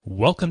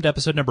Welcome to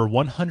episode number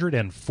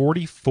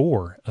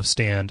 144 of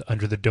Stand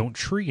Under the Don't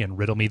Tree and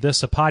Riddle Me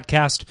This, a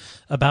podcast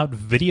about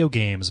video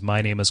games.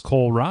 My name is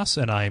Cole Ross,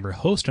 and I am your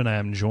host, and I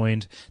am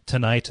joined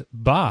tonight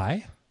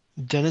by...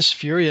 Dennis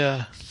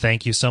Furia.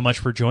 Thank you so much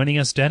for joining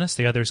us, Dennis.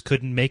 The others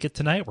couldn't make it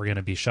tonight. We're going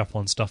to be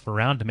shuffling stuff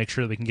around to make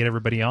sure that we can get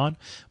everybody on,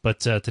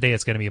 but today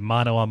it's going to be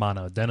mano a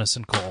mano, Dennis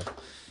and Cole.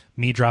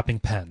 Me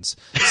dropping pens.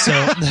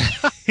 So...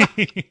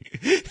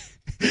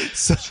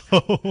 So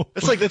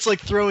it's like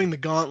throwing the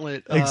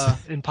gauntlet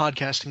in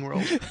podcasting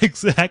world.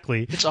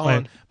 Exactly. It's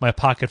on. My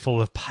pocket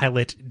full of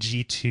Pilot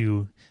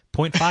G2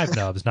 0.5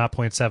 nubs, not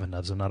 0.7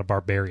 nubs. I'm not a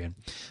barbarian.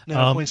 No,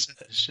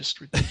 0.7 is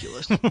just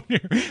ridiculous.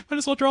 Might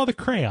as well draw the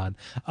crayon.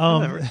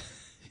 Whatever.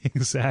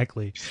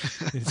 Exactly.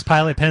 It's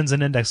Pilot pens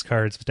and index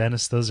cards,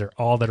 Dennis. Those are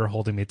all that are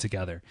holding me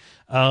together.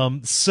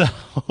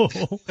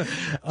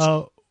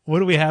 What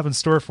do we have in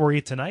store for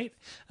you tonight?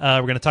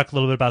 We're going to talk a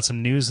little bit about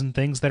some news and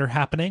things that are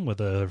happening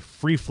with a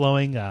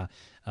free-flowing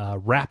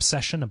rap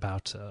session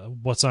about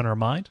what's on our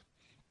mind,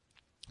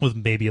 with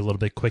maybe a little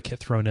bit quick hit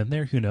thrown in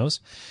there. Who knows?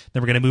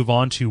 Then we're going to move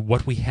on to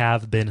what we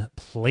have been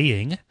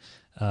playing.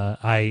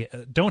 I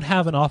don't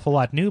have an awful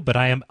lot new, but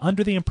I am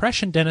under the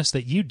impression, Dennis,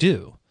 that you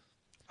do.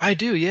 I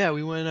do, yeah.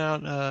 We went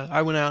out.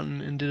 I went out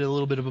and did a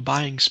little bit of a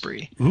buying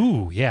spree.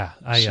 Ooh, yeah.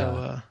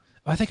 I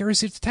think I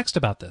received a text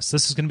about this.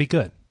 This is going to be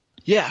good.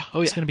 Yeah. Oh,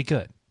 yeah. It's going to be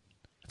good.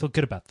 I feel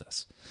good about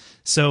this.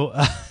 So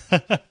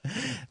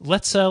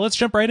let's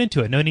jump right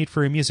into it. No need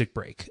for a music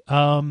break.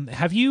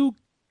 Have you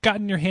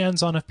gotten your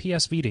hands on a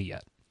PS Vita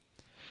yet?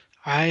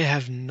 I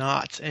have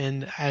not,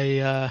 and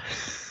I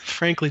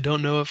frankly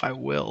don't know if I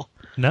will.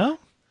 No?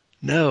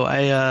 No,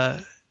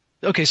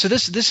 okay, so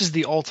this is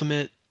the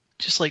ultimate,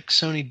 just like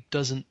Sony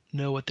doesn't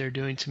know what they're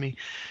doing to me.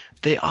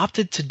 They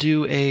opted to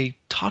do a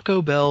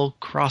Taco Bell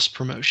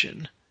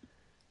cross-promotion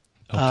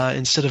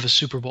instead of a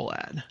Super Bowl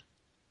ad.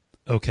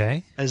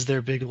 Okay. As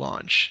their big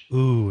launch.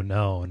 Ooh,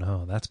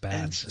 no, that's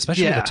bad.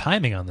 Especially the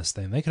timing on this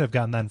thing. They could have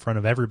gotten that in front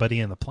of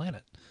everybody on the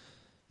planet.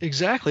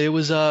 Exactly. It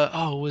was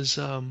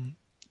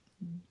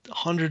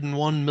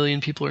 101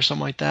 million people or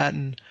something like that,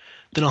 and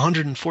then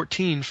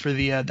 114 for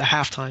the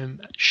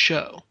halftime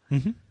show.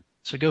 Mm-hmm.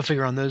 So go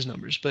figure on those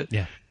numbers. But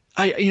yeah,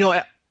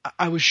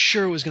 I was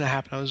sure it was going to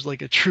happen. I was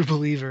like a true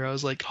believer. I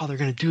was like, oh, they're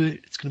going to do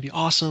it. It's going to be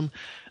awesome.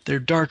 They're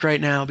dark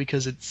right now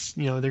because it's,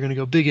 they're going to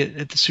go big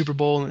at the Super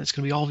Bowl and it's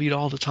going to be all Vita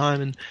all the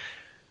time, and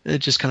it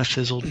just kind of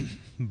fizzled.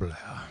 Blah.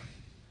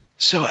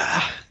 So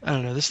I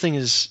don't know. This thing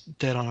is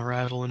dead on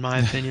arrival, in my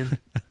opinion.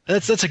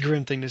 That's a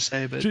grim thing to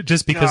say, but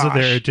just because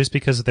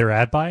of their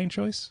ad buying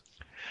choice.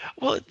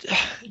 Well,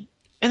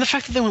 and the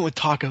fact that they went with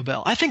Taco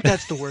Bell, I think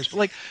that's the worst. But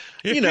like,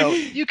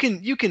 you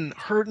can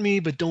hurt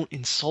me, but don't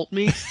insult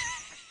me.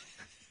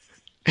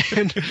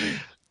 And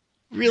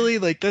really,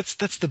 like that's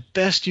the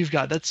best you've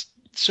got. That's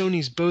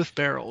Sony's both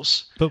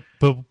barrels. But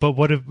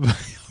what if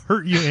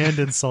hurt you and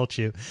insult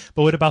you?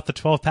 But what about the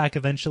 12-pack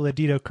of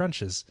Enchiladito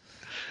Crunches?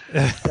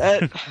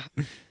 That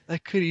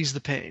could ease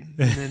the pain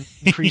and then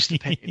increase the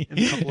pain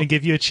and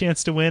give you a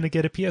chance to win and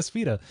get a PS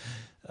Vita.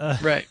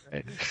 Right.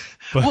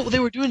 Well, they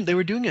were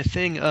doing a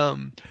thing.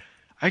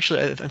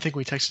 Actually, I think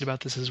we texted about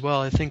this as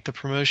well. I think the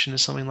promotion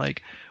is something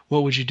like,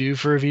 what would you do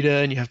for a Vita?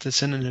 And you have to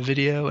send in a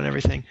video and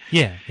everything.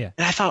 Yeah. And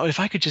I thought, if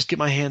I could just get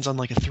my hands on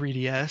like a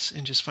 3DS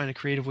and just find a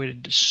creative way to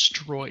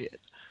destroy it,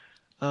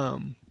 I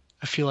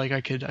feel like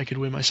I could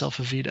win myself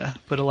a Vita.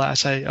 But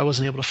alas, I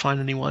wasn't able to find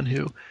anyone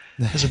who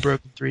has a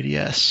broken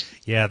 3DS.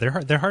 Yeah,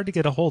 they're hard to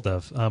get a hold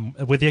of.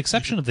 With the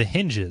exception of the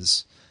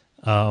hinges,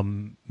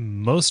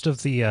 most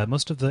of the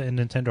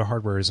Nintendo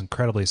hardware is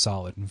incredibly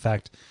solid. In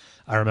fact,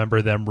 I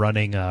remember them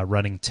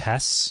running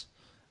tests,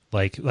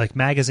 like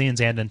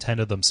magazines and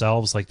Nintendo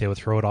themselves, like they would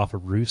throw it off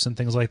of roofs and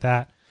things like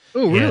that.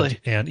 Oh, really?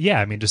 And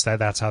yeah, I mean, just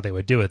that's how they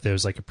would do it.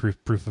 There's like a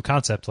proof of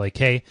concept, like,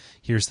 hey,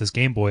 here's this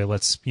Game Boy.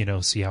 Let's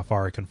see how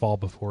far it can fall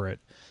before it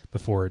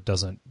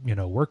doesn't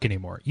work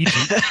anymore.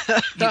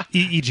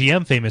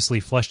 EGM famously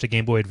flushed a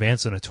Game Boy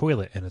Advance in a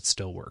toilet and it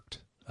still worked.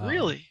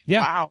 Really?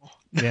 Yeah. Wow.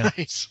 Yeah.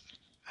 Nice.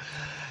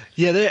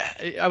 Yeah,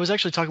 I was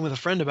actually talking with a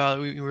friend about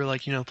it. We were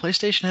like,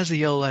 PlayStation has the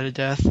yellow light of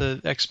death. The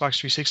Xbox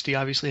 360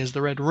 obviously has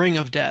the red ring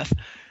of death.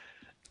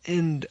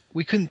 And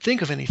we couldn't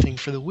think of anything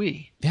for the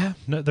Wii. Yeah,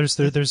 no,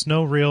 there's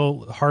no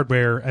real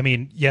hardware. I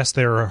mean, yes,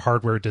 there are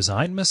hardware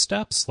design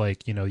missteps.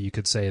 Like, you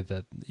could say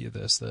that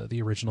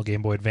the original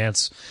Game Boy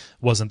Advance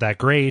wasn't that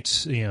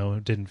great.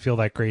 Didn't feel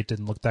that great,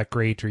 didn't look that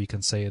great. Or you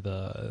can say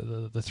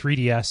the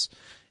 3DS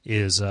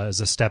is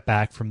a step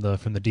back from the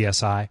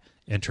DSi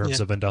in terms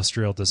of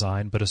industrial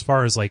design. But as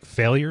far as like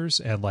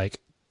failures and like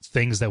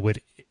things that would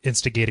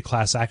instigate a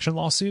class action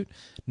lawsuit,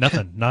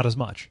 nothing, not as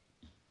much.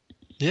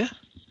 Yeah.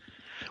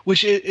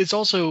 Which it's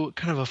also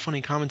kind of a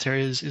funny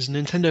commentary is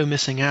Nintendo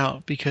missing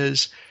out,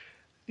 because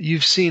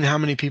you've seen how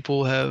many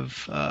people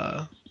have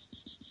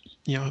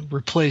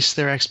replaced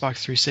their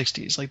Xbox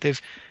 360s. Like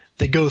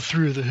they go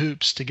through the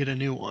hoops to get a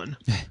new one,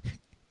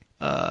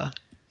 and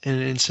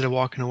instead of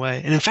walking away.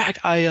 And in fact,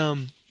 I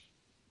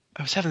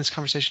was having this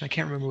conversation, I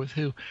can't remember with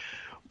who,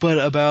 but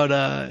about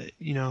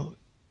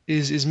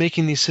is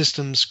making these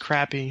systems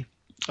crappy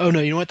Oh no,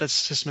 you know what? That's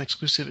system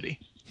exclusivity.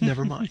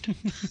 Never mind.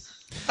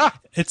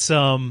 It's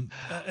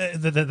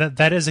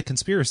that is a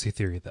conspiracy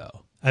theory,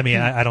 though. I mean,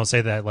 I don't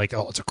say that like,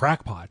 oh, it's a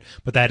crackpot,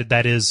 but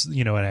that is,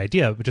 you know, an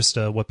idea. But just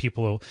what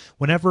people,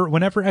 whenever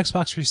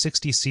Xbox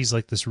 360 sees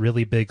like this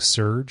really big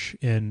surge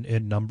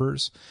in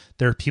numbers,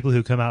 there are people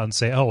who come out and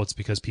say, oh, it's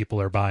because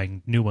people are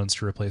buying new ones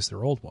to replace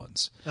their old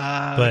ones.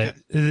 But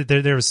Okay.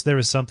 there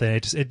was something.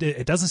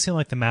 It doesn't seem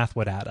like the math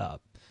would add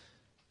up.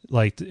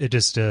 Like it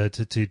just to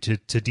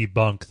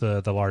debunk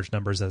the large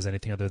numbers as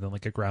anything other than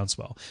like a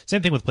groundswell.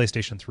 Same thing with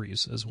PlayStation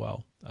 3s as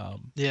well.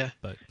 Yeah,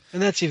 But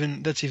and that's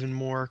even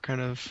more kind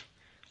of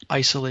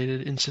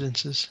isolated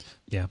incidences.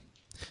 yeah.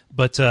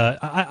 But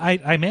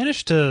I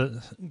managed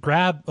to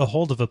grab a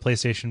hold of a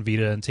PlayStation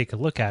Vita and take a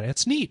look at it.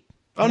 It's neat.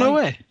 Oh no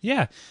way!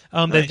 Yeah.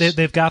 Nice.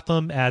 They've got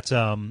them at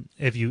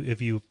if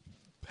you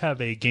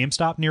have a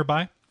GameStop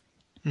nearby,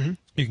 you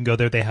can go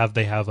there. They have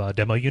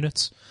demo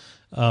units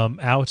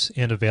out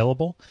and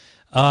available.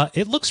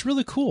 It looks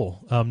really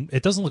cool.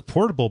 It doesn't look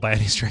portable by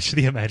any stretch of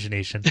the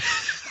imagination.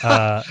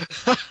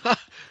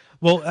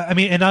 Well, I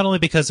mean, and not only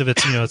because of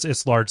its, you know,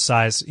 its large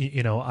size.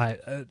 You know,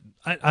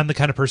 I'm the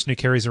kind of person who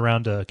carries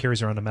around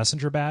a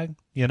messenger bag.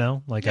 You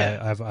know, like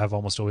Yeah. I've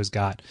almost always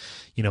got,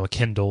 you know, a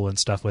Kindle and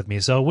stuff with me,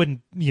 so it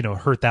wouldn't, you know,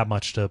 hurt that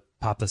much to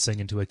pop this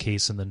thing into a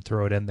case and then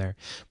throw it in there.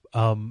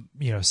 You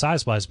know,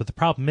 size wise, but the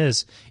problem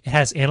is it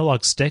has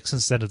analog sticks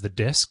instead of the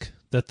disc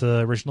that the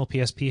original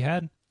PSP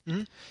had,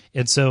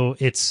 and so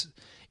it's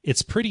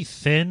pretty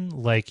thin,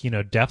 like, you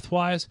know, depth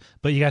wise,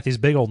 but you got these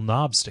big old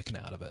knobs sticking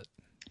out of it.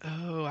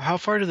 Oh, how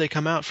far do they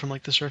come out from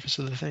like the surface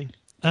of the thing?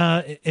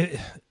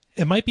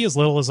 It might be as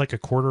little as like a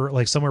quarter,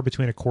 like somewhere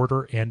between a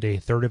quarter and a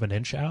third of an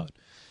inch out.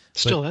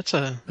 Still, that's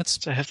a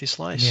hefty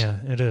slice. Yeah,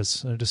 it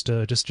is. Just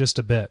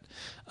a bit.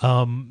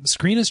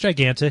 Screen is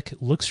gigantic.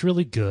 Looks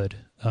really good.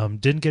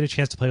 Didn't get a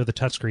chance to play with the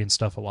touchscreen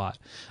stuff a lot.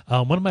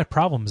 One of my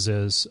problems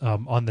is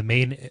on the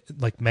main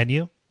like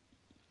menu,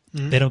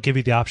 they don't give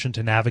you the option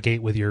to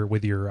navigate with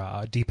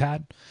your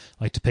D-pad,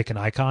 like to pick an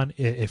icon.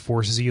 It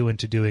forces you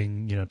into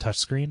doing, you know,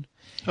 touchscreen.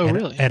 Oh, And-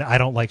 really? And I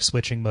don't like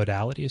switching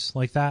modalities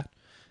like that.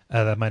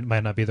 That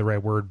might not be the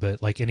right word,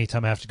 but like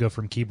anytime I have to go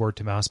from keyboard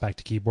to mouse back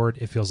to keyboard,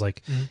 it feels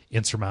like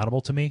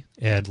insurmountable to me.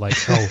 And like,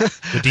 oh,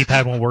 the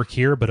D-pad won't work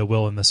here, but it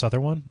will in this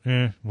other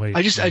one. Wait,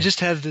 I just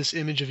have this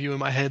image of you in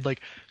my head, like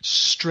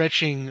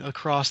stretching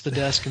across the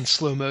desk in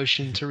slow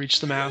motion to reach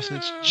the mouse, and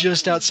it's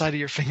just outside of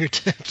your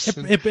fingertips.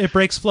 And it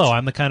breaks flow.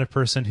 I'm the kind of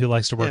person who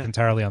likes to work Yeah.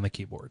 entirely on the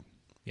keyboard.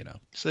 You know.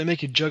 so they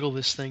make you juggle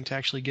this thing to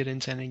actually get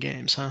into any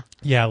games, huh?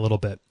 Yeah, a little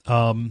bit.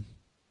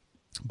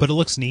 But it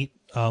looks neat.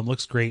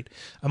 Looks great.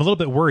 I'm a little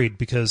bit worried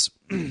because,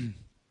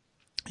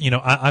 you know,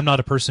 I'm not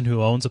a person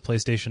who owns a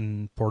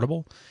PlayStation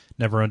Portable.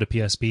 Never owned a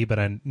PSP, but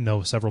I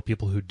know several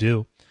people who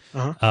do.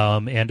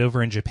 And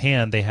over in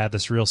Japan, they had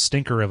this real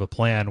stinker of a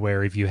plan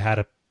where if you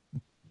had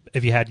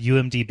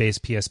UMD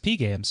based PSP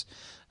games,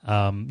 you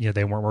know,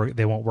 they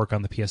won't work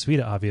on the PS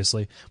Vita,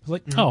 obviously. It was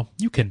like, oh,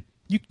 you can,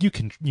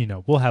 you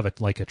know, we'll have it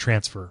like a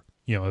transfer,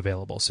 you know,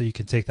 available, so you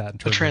can take that and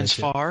turn A it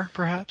into transfar,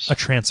 perhaps? a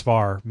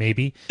transfer,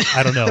 maybe.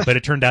 I don't know, but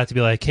it turned out to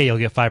be like, hey, you'll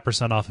get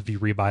 5% off if you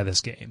rebuy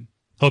this game.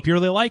 Hope you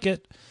really like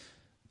it.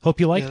 Hope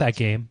you like Yeah, that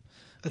game.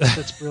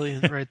 That's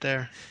brilliant right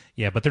there.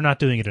 Yeah, but they're not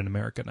doing it in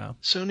America now.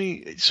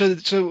 Sony.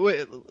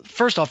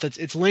 First off,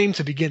 it's lame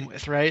to begin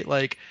with, right?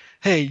 Like,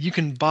 hey, you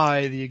can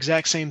buy the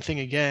exact same thing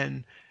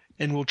again,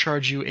 and we'll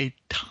charge you a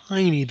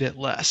tiny bit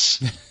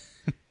less.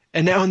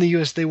 And now in the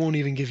U.S., they won't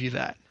even give you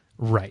that.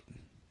 Right.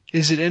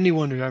 Is it any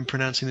wonder I'm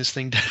pronouncing this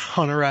thing dead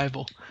on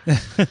arrival?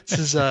 This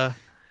is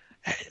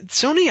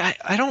Sony.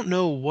 I don't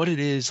know what it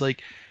is.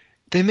 Like,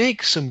 they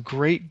make some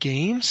great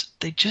games.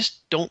 They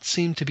just don't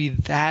seem to be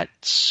that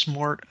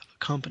smart of a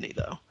company,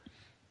 though.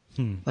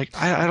 Like,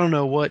 I don't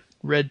know what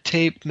red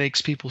tape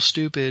makes people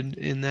stupid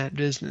in that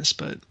business,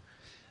 but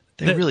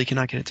they really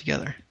cannot get it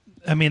together.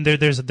 I mean,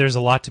 there's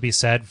a lot to be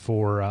said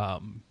for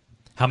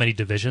how many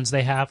divisions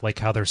they have, like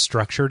how they're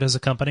structured as a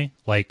company.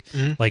 Like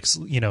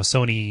you know,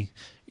 Sony.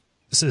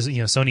 You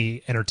know,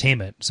 Sony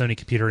Entertainment, Sony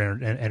Computer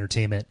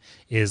Entertainment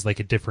is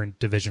like a different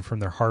division from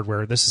their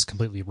hardware. This is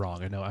completely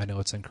wrong. I know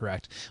it's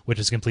incorrect. Which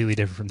is completely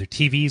different from their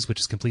TVs, which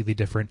is completely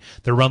different.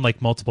 They're run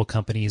like multiple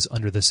companies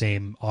under the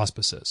same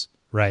auspices,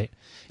 right?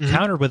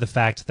 Countered with the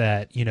fact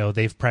that, you know,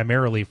 they've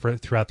primarily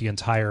throughout the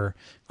entire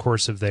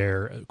course of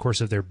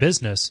their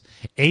business,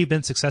 A,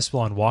 been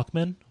successful on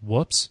Walkman,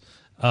 whoops,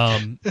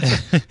 and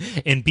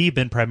B,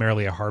 been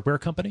primarily a hardware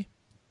company.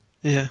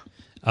 Yeah.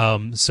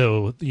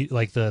 So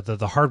like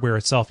the hardware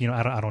itself, you know,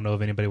 I don't know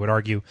if anybody would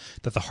argue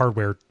that the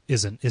hardware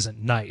isn't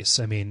nice.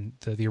 I mean,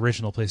 the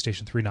original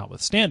PlayStation 3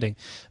 notwithstanding,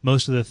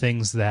 most of the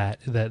things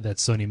that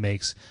Sony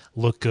makes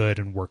look good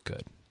and work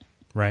good,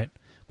 right?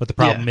 But the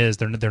problem is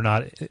they're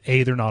not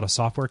a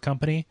software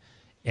company,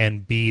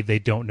 and B, they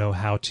don't know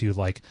how to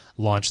like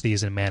launch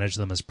these and manage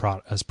them as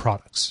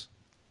products.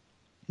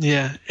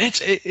 Yeah,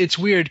 it's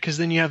weird because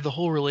then you have the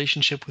whole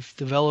relationship with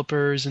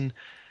developers and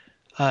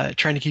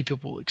trying to keep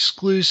people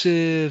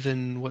exclusive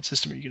and what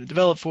system are you going to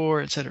develop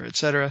for, et cetera, et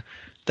cetera.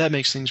 That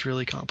makes things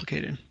really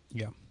complicated.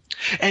 Yeah.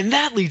 And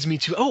that leads me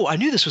to, I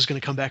knew this was going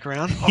to come back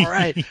around. All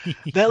right.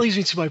 That leads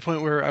me to my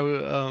point where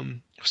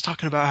was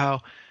talking about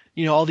how,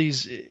 all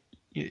these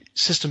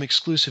system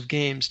exclusive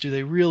games, do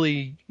they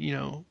really,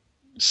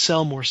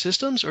 sell more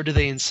systems, or do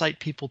they incite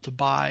people to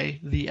buy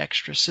the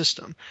extra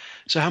system?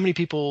 So how many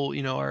people,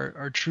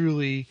 are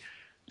truly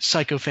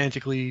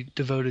psychophantically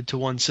devoted to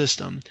one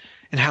system,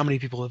 and how many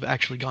people have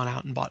actually gone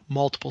out and bought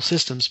multiple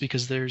systems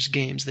because there's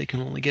games they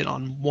can only get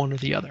on one or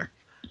the other?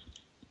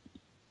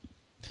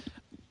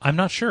 I'm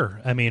not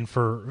sure. I mean,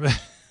 for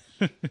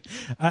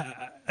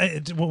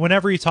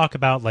whenever you talk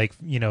about like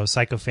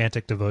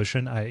psychophantic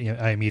devotion,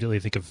 I immediately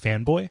think of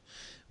fanboy,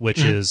 which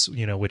is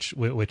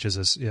which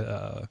is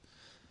a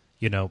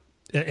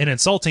an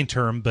insulting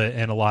term, but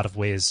in a lot of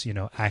ways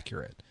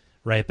accurate,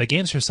 right? But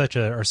games are such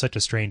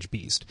a strange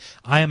beast.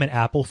 I am an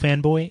Apple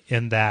fanboy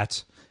in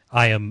that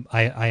I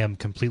am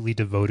completely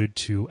devoted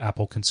to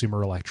Apple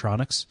consumer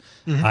electronics.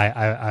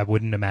 I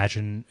wouldn't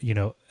imagine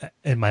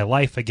in my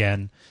life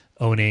again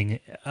owning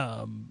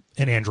an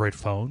Android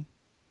phone.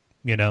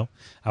 I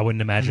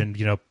wouldn't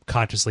imagine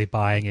consciously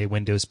buying a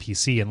Windows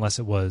PC unless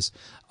it was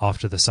off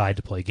to the side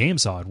to play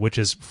games on, which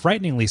is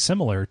frighteningly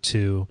similar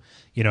to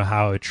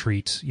how I would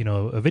treat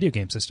a video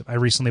game system. I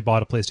recently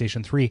bought a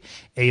PlayStation 3,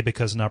 A,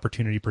 because an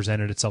opportunity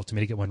presented itself to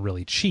me to get one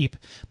really cheap,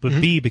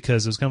 but B,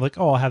 because it was kind of like,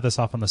 I'll have this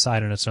off on the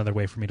side and it's another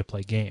way for me to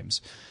play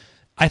games.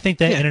 I think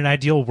that in an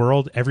ideal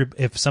world,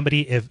 if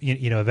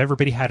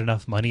everybody had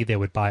enough money, they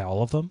would buy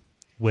all of them,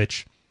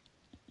 which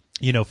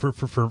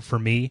for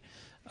me,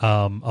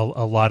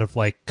 a lot of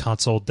like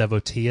console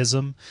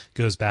devoteeism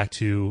goes back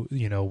to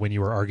when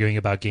you were arguing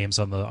about games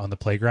on the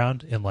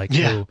playground, and like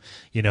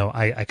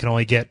I can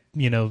only get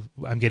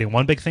I'm getting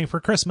one big thing for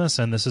Christmas,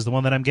 and this is the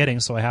one that I'm getting,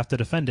 so I have to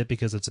defend it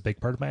because it's a big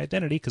part of my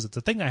identity, because it's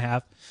a thing I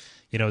have.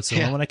 It's the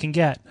only one I can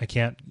get. I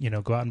can't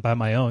go out and buy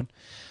my own.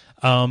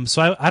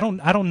 So I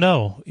don't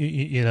know.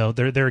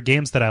 There are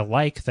games that I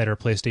like that are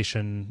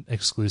PlayStation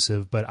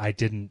exclusive, but I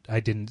didn't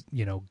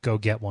go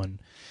get one.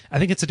 I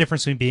think it's a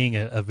difference between being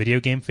a video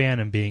game fan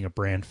and being a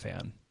brand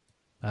fan.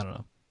 I don't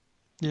know.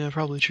 Yeah,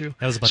 probably true.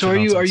 That was a bunch so of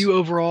nonsense. Are you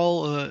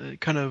overall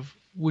kind of,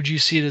 would you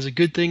see it as a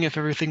good thing if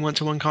everything went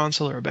to one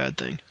console, or a bad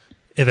thing?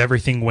 If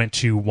everything went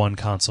to one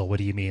console, what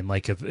do you mean?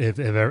 Like if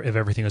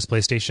everything was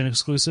PlayStation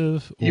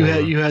exclusive? Or...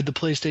 You had the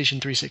PlayStation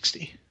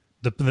 360.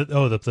 The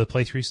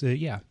Play 3,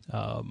 yeah.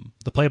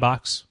 The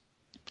Playbox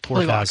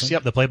 4000.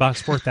 Yep. The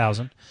Playbox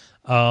 4000.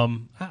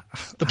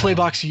 The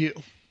Playbox U.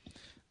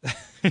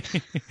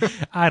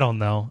 I don't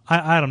know.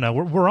 I don't know.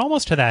 We're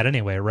almost to that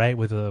anyway, right?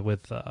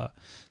 With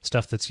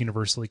stuff that's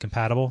universally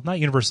compatible. Not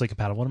universally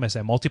compatible. What am I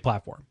saying?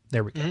 Multi-platform.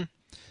 There we go.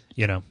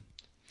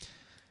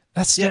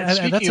 That's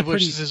Speaking of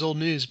which, pretty... this is old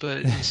news,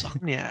 but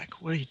Insomniac,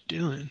 what are you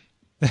doing?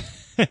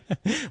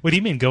 What do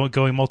you mean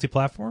going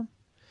multi-platform?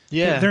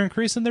 Yeah, they're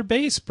increasing their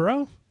base,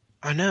 bro.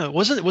 I know.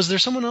 Was there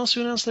someone else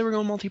who announced they were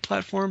going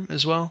multi-platform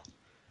as well?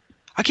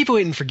 I keep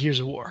waiting for Gears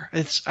of War.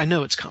 I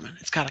know it's coming.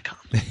 It's got to come.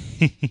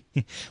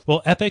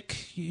 Well, Epic,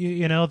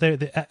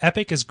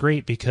 Epic is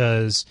great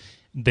because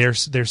their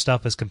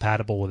stuff is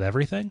compatible with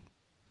everything.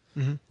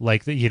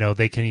 Like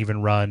they can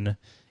even run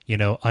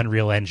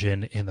Unreal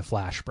Engine in the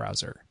Flash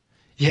browser.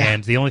 Yeah.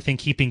 And the only thing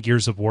keeping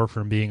Gears of War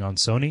from being on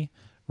Sony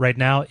right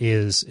now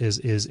is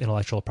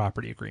intellectual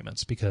property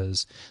agreements,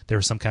 because there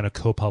was some kind of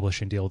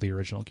co-publishing deal with the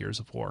original Gears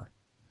of War.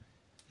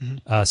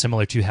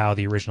 Similar to how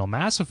the original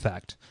Mass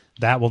Effect,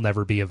 that will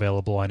never be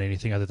available on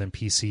anything other than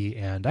PC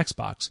and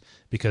Xbox,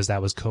 because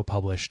that was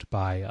co-published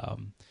by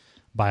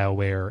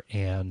BioWare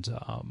and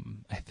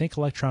I think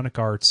Electronic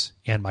Arts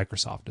and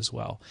Microsoft as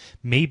well.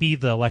 Maybe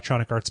the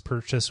Electronic Arts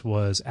purchase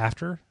was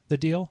after the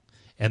deal,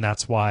 and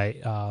that's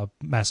why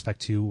Mass Effect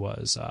 2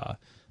 was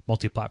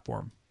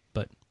multi-platform.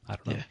 But I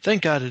don't know. Yeah,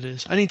 thank God it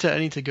is. I need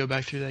to go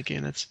back through that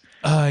game. It's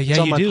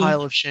on my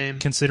pile of shame.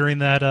 Considering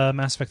that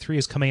Mass Effect 3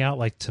 is coming out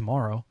like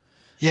tomorrow.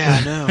 Yeah,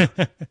 I know.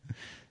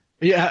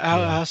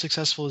 How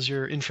successful has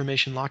your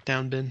information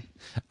lockdown been?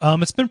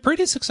 It's been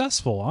pretty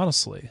successful,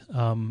 honestly.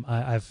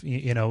 I've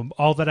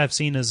all that I've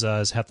seen is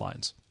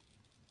headlines.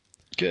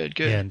 Good.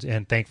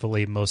 And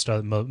thankfully,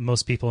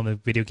 most people in the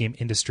video game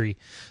industry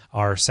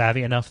are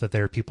savvy enough that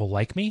there are people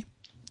like me,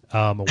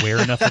 aware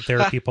enough that there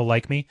are people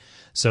like me,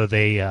 so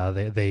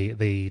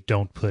they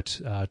don't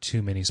put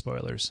too many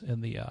spoilers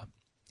in the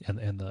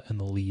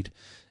lead,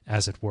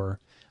 as it were.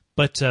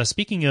 But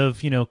speaking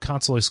of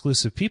console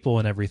exclusive people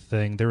and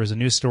everything, there was a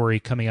news story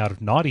coming out of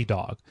Naughty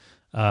Dog,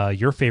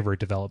 your favorite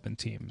development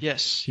team.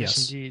 Yes,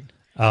 indeed.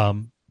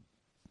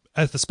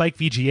 At the Spike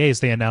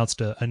VGAs, they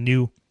announced a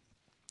new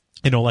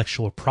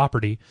intellectual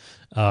property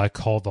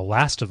called The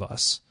Last of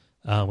Us,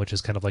 which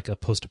is kind of like a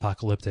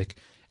post-apocalyptic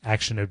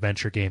action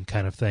adventure game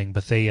kind of thing.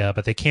 But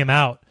they came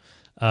out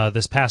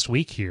this past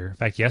week here, in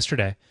fact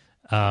yesterday,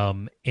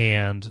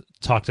 and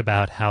talked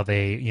about how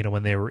they,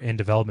 when they were in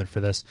development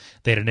for this,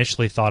 they'd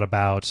initially thought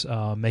about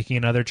making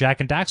another Jak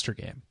and Daxter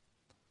game.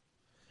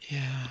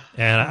 Yeah.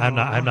 And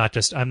I'm not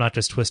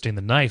just twisting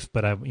the knife,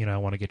 but I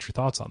want to get your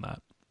thoughts on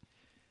that.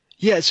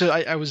 Yeah, so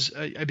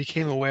I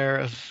became aware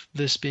of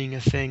this being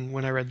a thing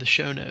when I read the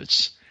show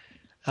notes.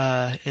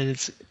 And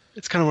it's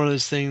kind of one of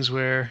those things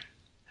where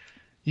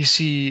you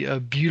see a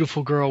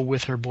beautiful girl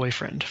with her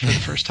boyfriend for the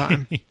first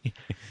time, and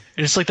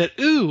it's like that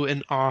ooh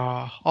and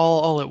ah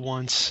all at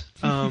once.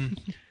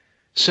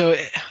 So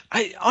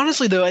I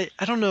honestly though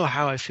I don't know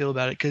how I feel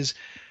about it because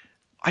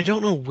I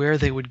don't know where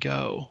they would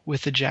go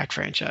with the Jak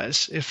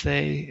franchise if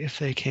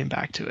they came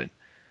back to it.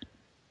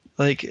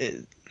 Like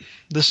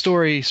the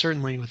story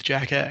certainly with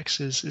Jak X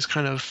is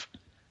kind of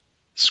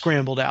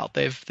scrambled out.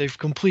 They've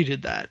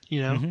completed that,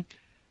 you know, Mm-hmm.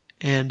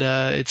 and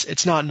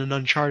it's not in an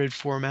Uncharted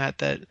format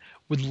that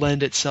would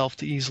lend itself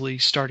to easily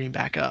starting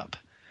back up.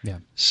 Yeah.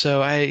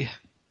 So I'm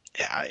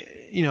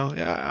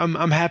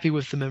happy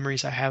with the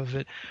memories I have of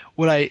it.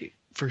 What I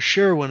for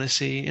sure want to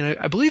see, and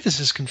I believe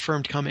this is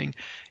confirmed coming,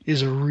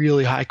 is a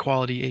really high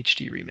quality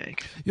HD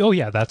remake. Oh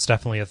yeah, that's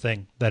definitely a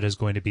thing that is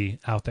going to be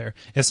out there.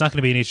 It's not going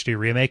to be an HD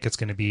remake. It's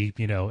going to be,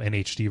 you know, an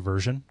HD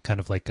version, kind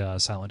of like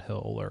Silent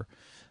Hill or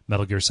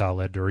Metal Gear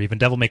Solid or even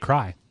Devil May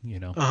Cry. You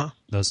know,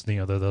 those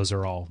those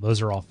are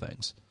all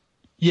things.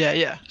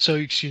 Yeah. So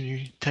excuse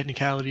me,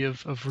 technicality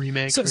of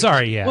remake. So,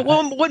 sorry, yeah.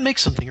 What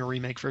makes something a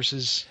remake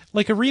versus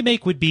Like a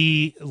remake would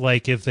be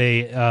like if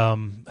they,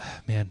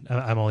 man,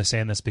 I'm only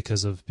saying this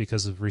because of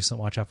recent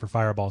Watch Out for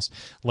Fireballs.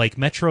 Like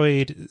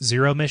Metroid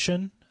Zero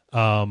Mission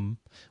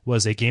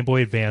was a Game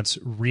Boy Advance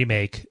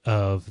remake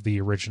of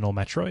the original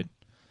Metroid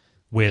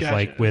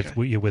with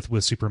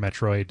with Super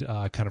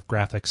Metroid kind of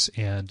graphics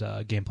and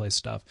gameplay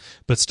stuff,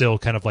 but still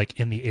kind of like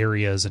in the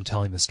areas and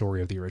telling the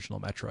story of the original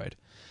Metroid.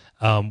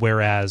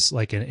 Whereas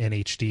like an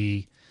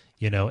HD,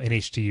 you know, an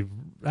HD,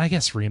 I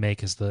guess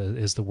remake is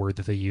the word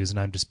that they use, and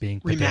I'm just being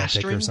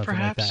pedantic or something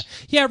perhaps? like that.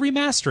 Yeah,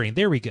 remastering.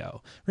 There we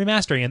go,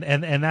 remastering,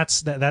 and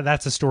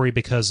that's a story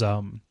because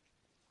Square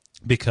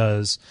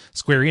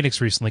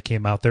Enix recently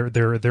came out. They're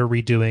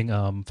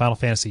redoing Final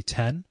Fantasy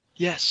X.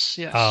 Yes.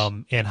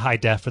 In high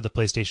def for the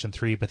PlayStation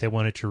 3, but they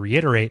wanted to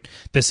reiterate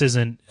this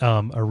isn't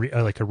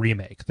like a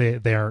remake.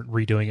 They aren't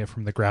redoing it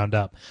from the ground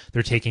up.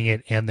 They're taking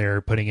it and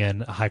they're putting in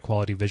high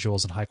quality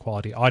visuals and high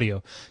quality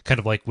audio, kind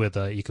of like with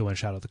Ico and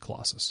Shadow of the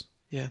Colossus.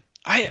 Yeah.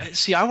 I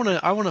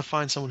want to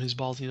find someone who's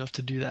ballsy enough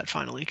to do that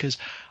finally, because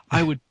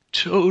I would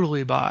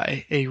totally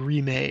buy a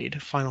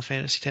remade Final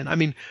Fantasy X. I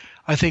mean,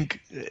 I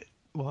think.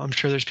 Well, I'm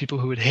sure there's people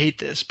who would hate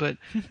this, but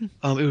it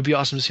would be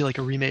awesome to see like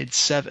a remade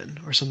 7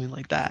 or something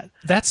like that.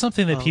 That's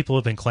something that people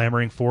have been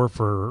clamoring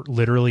for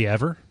literally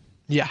ever.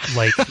 Yeah,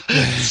 like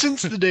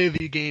since the day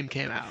the game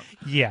came out.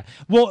 Yeah,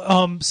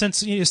 well,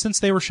 since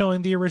they were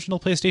showing the original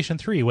PlayStation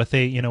 3, what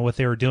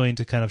they were doing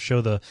to kind of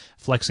show the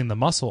flexing the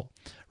muscle,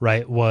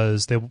 right?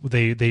 Was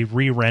they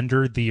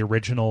re-rendered the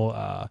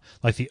original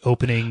like the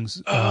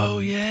openings.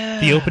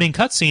 The opening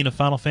cutscene of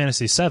Final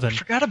Fantasy VII. I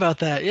forgot about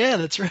that. Yeah,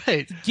 that's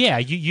right. Yeah,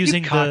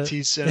 using well,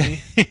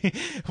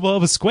 it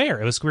was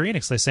Square. It was Square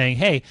Enix. They're saying,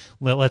 hey,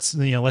 let's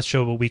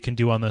show what we can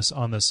do on this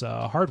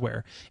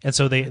hardware, and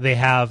so they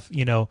have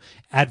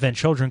Advent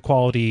Children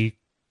quality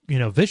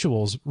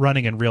visuals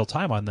running in real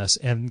time on this,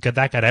 and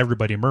that got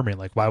everybody murmuring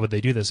like, why would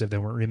they do this if they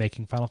weren't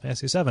remaking Final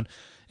Fantasy VII,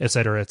 et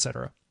cetera, et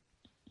cetera.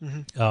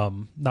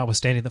 Mm-hmm.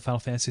 Notwithstanding that Final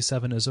Fantasy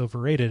VII is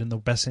overrated, and the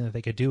best thing that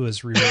they could do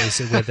is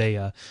re-release it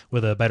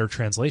with a better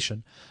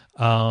translation.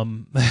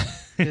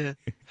 Yeah.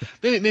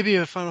 Maybe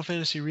a Final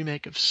Fantasy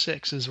remake of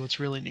 6 is what's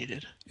really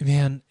needed.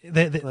 Man,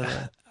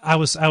 I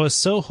was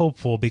so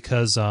hopeful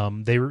because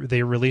they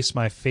released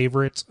my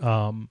favorite.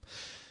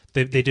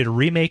 They did a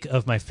remake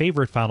of my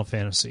favorite Final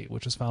Fantasy,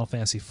 which was Final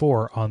Fantasy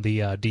IV on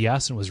the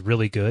DS, and it was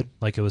really good.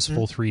 Like it was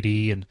full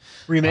 3D and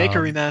remake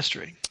or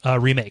remastering.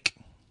 Remake.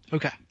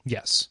 Okay.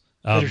 Yes.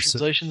 Better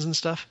translations and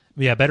stuff.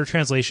 Yeah, better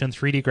translation,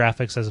 3D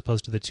graphics as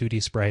opposed to the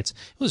 2D sprites.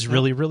 It was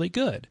really, really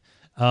good.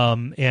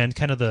 And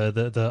kind of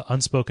the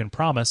unspoken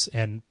promise,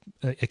 and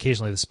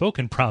occasionally the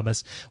spoken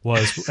promise,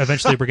 was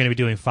eventually we're going to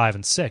be doing 5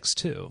 and 6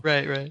 too.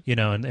 Right.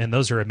 And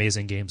those are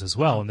amazing games as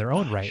well in their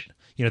own right.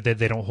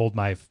 They don't hold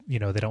they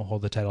don't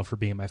hold the title for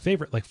being my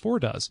favorite like 4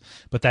 does,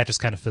 but that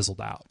just kind of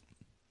fizzled out.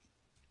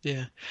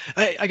 Yeah,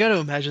 I got to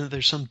imagine that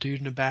there's some dude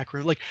in the back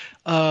room, like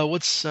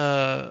what's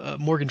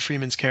Morgan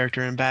Freeman's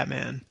character in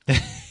Batman?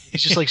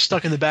 He's just like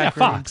stuck in the back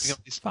room.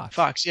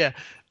 Fox, yeah,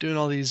 doing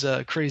all these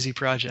crazy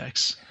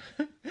projects.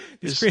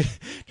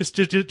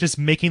 Just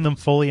making them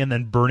fully and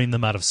then burning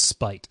them out of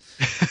spite.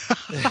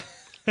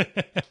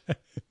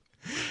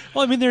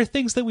 Well, I mean, there are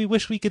things that we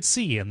wish we could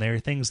see, and there are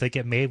things that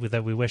get made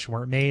that we wish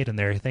weren't made, and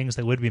there are things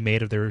that would be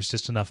made if there was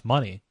just enough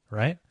money,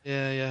 right?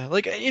 Yeah.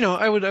 Like,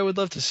 I would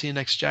love to see a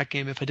next Jak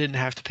game if I didn't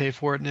have to pay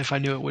for it, and if I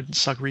knew it wouldn't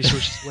suck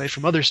resources away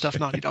from other stuff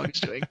Naughty Dog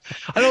is doing.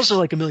 I'd also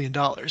like $1 million,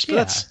 but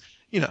that's,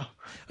 And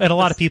a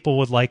lot of people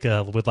would like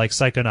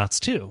Psychonauts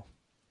too,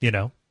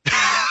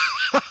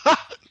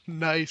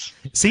 Nice.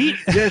 See?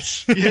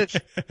 Yes.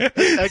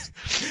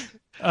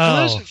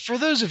 For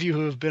those of you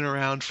who have been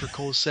around for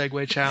Cole's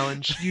Segway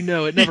Challenge,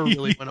 it never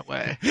really went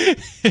away.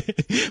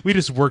 We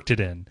just worked it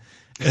in.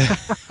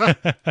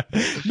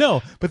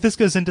 No, but this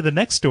goes into the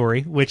next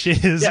story, which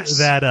is Yes.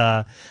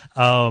 that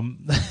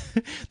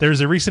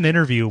there's a recent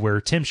interview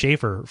where Tim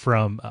Schafer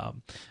from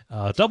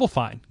Double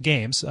Fine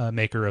Games,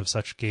 maker of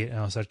such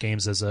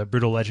games as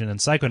Brutal Legend and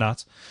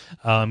Psychonauts,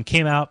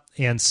 came out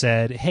and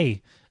said,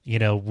 "Hey,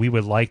 we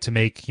would like to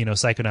make,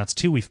 Psychonauts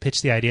 2. We've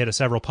pitched the idea to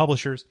several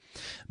publishers,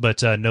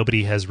 but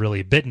nobody has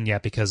really bitten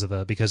yet because of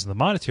the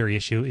monetary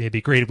issue. It'd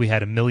be great if we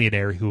had a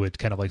millionaire who would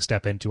kind of like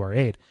step into our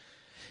aid."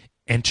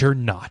 Enter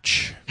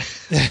Notch.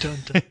 Dun,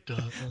 dun,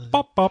 dun.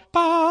 Ba, ba,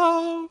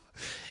 ba.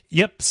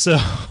 Yep.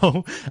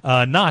 So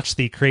Notch,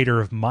 the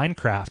creator of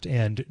Minecraft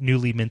and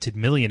newly minted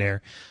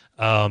millionaire,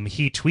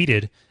 he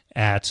tweeted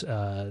at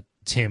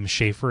Tim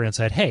Schafer and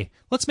said, "Hey,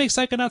 let's make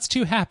Psychonauts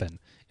 2 happen."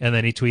 And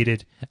then he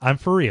tweeted, "I'm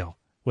for real,"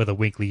 with a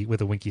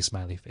winky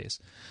smiley face.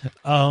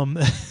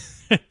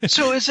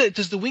 So is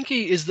the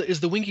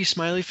winky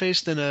smiley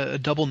face then a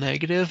double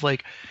negative?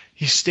 Like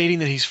he's stating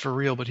that he's for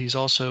real, but he's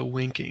also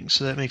winking,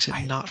 so that makes it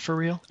not for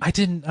real.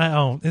 See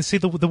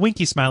the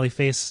winky smiley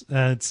face.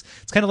 It's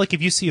kind of like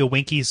if you see a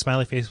winky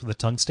smiley face with a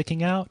tongue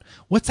sticking out.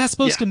 What's that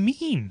supposed to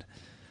mean?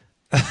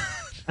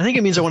 I think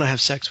it means I want to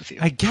have sex with you.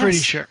 I guess. Pretty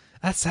sure.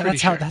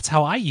 That's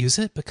how I use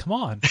it. But come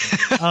on.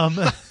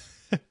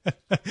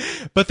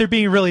 But they're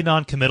being really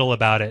non-committal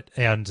about it,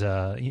 and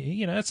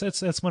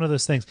it's one of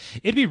those things.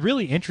 It'd be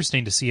really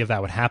interesting to see if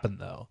that would happen,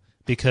 though,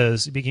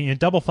 because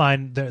Double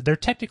Fine, they're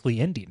technically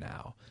indie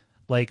now.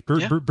 Like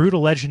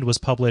Brutal Legend was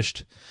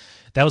published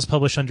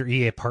under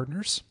EA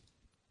Partners,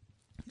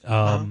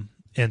 and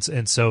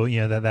so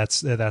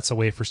that's a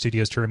way for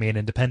studios to remain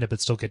independent but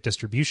still get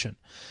distribution.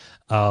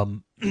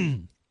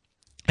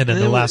 And then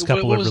the last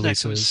couple of releases.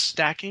 Next? Was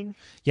Stacking?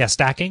 Yeah,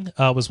 Stacking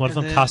was one of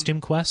them.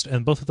 Costume Quest,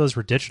 and both of those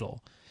were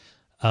digital.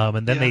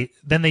 And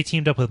then they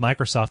teamed up with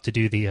Microsoft to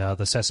do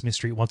the Sesame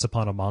Street Once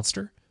Upon a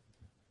Monster.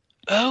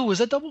 Oh, was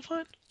that Double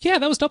Fine? Yeah,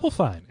 that was Double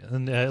Fine,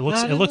 and it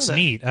looks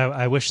neat.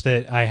 I wish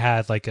that I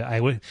had I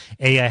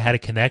had a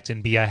Connect,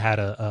 and B, I had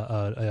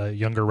a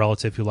younger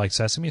relative who liked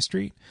Sesame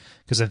Street,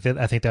 because I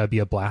think that would be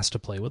a blast to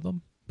play with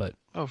them. But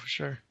for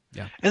sure.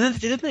 Yeah. And then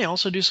didn't they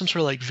also do some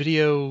sort of like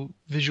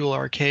visual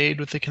arcade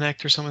with the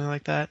Kinect or something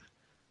like that?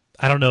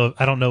 I don't know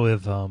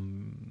if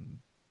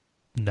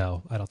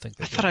no, I don't think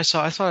they did. I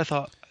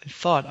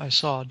thought I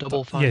saw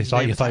Double Fine.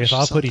 Yeah, you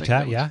thought Putty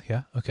Tat.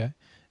 Yeah, okay.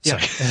 Yeah.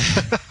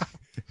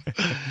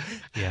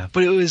 Yeah.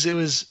 But it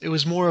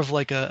was more of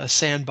like a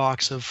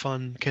sandbox of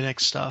fun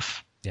Kinect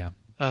stuff. Yeah.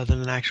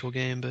 Than an actual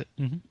game, but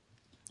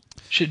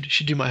should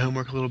do my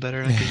homework a little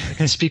better. I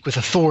can speak with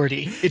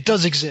authority. It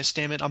does exist.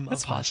 Damn it, I'm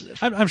positive.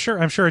 I'm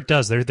sure it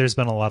does. There's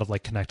been a lot of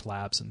like Kinect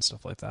labs and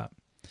stuff like that.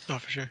 Oh,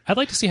 for sure. I'd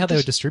like to see how they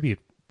would distribute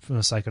from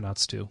the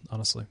Psychonauts 2,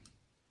 honestly.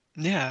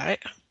 Yeah,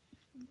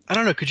 I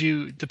don't know. Could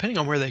you, depending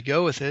on where they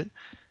go with it,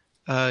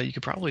 you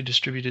could probably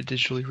distribute it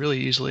digitally really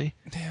easily.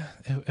 Yeah,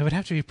 it would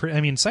have to be pretty.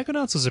 I mean,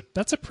 Psychonauts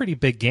that's a pretty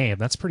big game.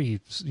 That's pretty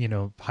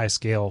high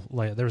scale.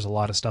 Like there's a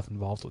lot of stuff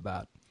involved with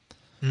that.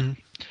 Mm-hmm.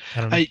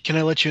 I don't know. Can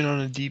I let you in on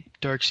a deep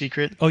dark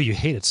secret? Oh, you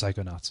hated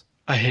Psychonauts.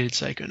 I hated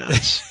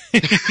Psychonauts.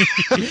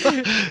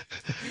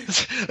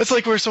 That's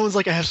like where someone's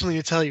like, "I have something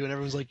to tell you," and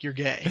everyone's like, "You're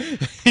gay."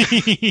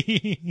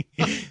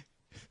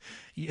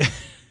 Yeah.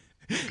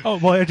 Oh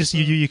well,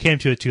 you came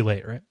to it too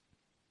late, right?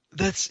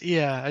 I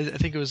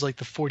think it was like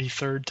the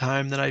 43rd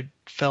time that I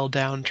fell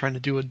down trying to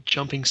do a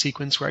jumping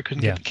sequence where I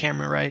couldn't get the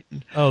camera right.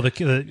 Oh,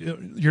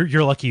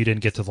 you're lucky you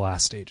didn't get to the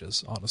last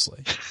stages,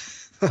 honestly.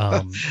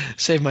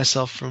 Save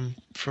myself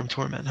from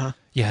torment, huh?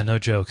 Yeah, no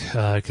joke.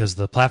 Because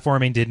the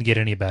platforming didn't get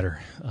any better.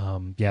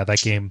 That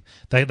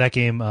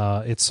game,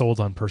 it's sold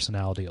on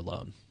personality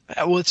alone.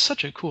 Well, it's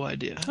such a cool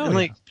idea,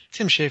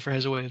 Tim Schafer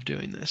has a way of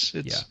doing this.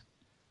 It's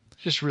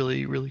just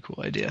really, really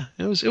cool idea.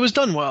 It was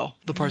done well.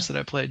 The parts that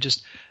I played,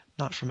 just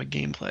not from a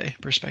gameplay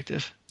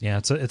perspective. Yeah,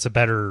 it's a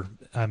better.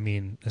 I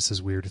mean, this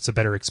is weird. It's a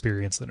better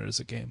experience than it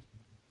is a game.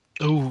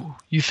 Oh,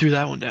 you threw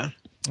that one down.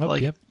 Oh,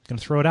 yep. Gonna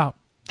throw it out.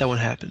 That one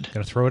happened.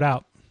 Gonna throw it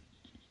out.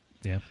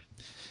 Yeah.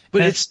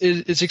 But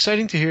it's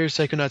exciting to hear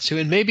Psychonauts 2,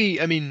 and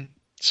maybe, I mean,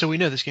 so we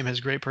know this game has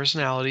great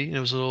personality, and it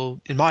was a little,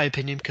 in my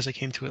opinion, because I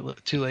came to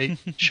it too late,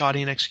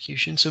 shoddy in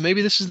execution. So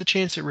maybe this is the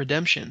chance at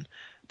redemption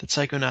that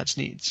Psychonauts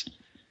needs.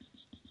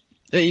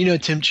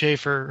 Tim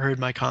Schafer heard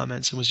my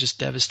comments and was just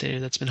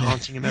devastated. That's been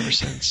haunting him ever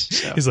since.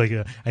 So. He's like,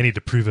 I need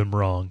to prove him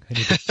wrong.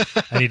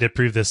 I need to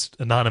prove this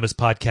anonymous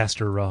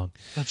podcaster wrong.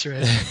 That's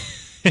right.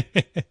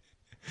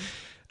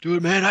 Do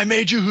it, man. I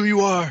made you who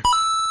you are.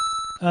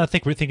 I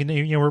think we're thinking,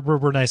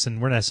 we're nice and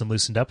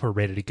loosened up. We're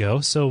ready to go.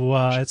 So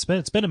it's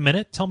been a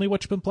minute. Tell me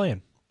what you've been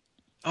playing.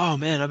 Oh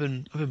man, I've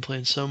been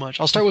playing so much.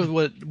 I'll start with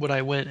what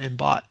I went and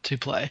bought to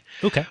play.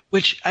 Okay.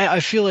 Which I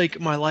feel like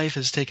my life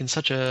has taken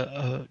such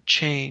a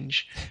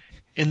change,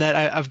 in that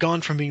I've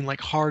gone from being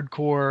like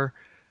hardcore,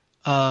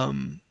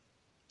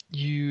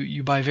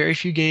 you buy very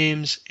few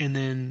games and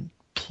then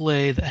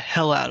play the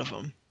hell out of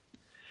them,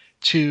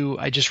 to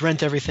I just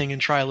rent everything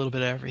and try a little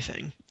bit of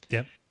everything.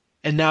 Yep.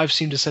 And now I've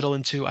seemed to settle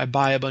into I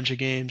buy a bunch of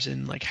games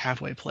and like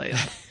halfway play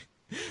them.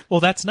 Well,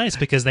 that's nice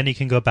because then you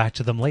can go back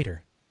to them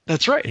later.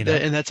 That's right. You know?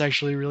 And that's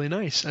actually really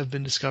nice. I've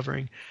been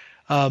discovering,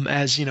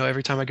 as you know,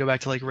 every time I go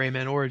back to like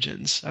Rayman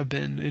Origins, I've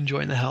been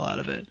enjoying the hell out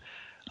of it.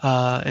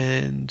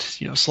 And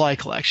you know, Sly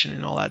Collection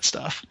and all that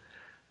stuff.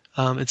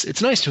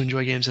 It's nice to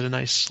enjoy games at a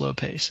nice slow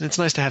pace, and it's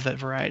nice to have that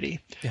variety.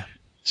 Yeah.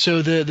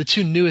 So the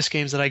two newest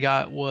games that I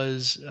got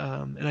was,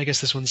 and I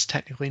guess this one's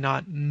technically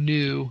not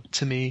new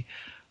to me,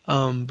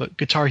 but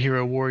Guitar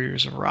Hero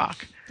Warriors of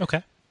Rock.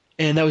 Okay.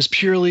 And that was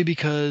purely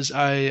because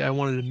I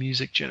wanted a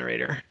music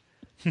generator.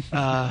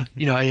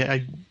 You know,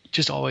 I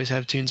just always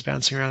have tunes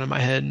bouncing around in my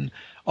head, and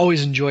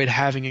always enjoyed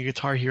having a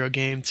Guitar Hero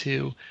game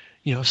to,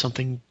 you know, if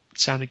something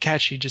sounded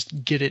catchy,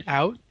 just get it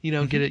out, you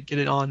know, get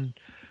it on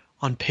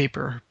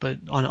paper, but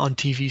on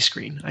TV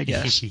screen, I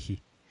guess.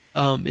 In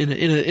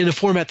a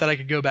format that I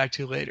could go back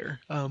to later,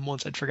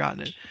 once I'd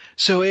forgotten it.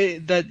 So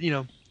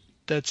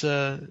that's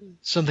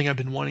something I've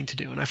been wanting to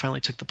do, and I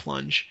finally took the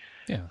plunge.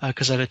 Yeah.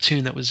 Because I had a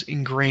tune that was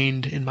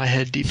ingrained in my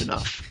head deep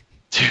enough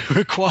to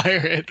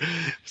acquire it.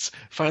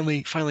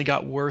 Finally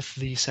got worth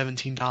the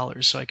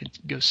 $17 so I could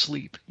go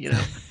sleep, you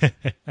know.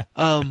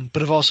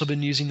 But I've also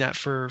been using that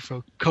for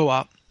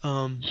co-op,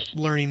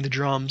 learning the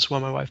drums while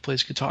my wife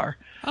plays guitar.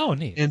 Oh,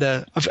 neat. And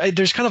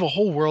there's kind of a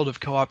whole world of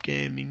co-op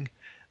gaming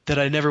that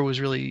I never was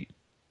really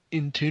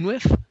in tune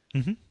with,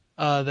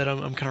 that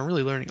I'm kind of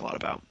really learning a lot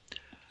about.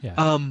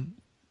 Yeah.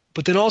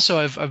 But then also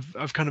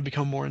I've kind of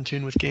become more in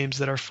tune with games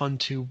that are fun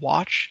to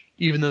watch,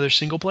 even though they're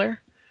single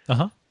player.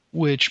 Uh-huh.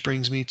 Which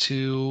brings me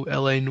to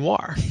L.A.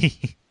 Noire,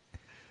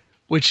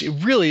 which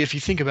really, if you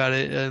think about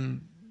it,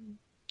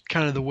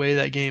 kind of the way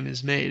that game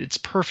is made, it's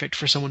perfect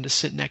for someone to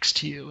sit next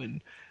to you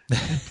and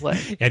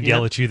play. And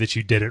yell at you that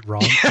you did it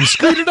wrong. You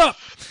screwed it up!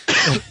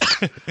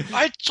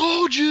 I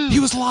told you! He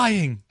was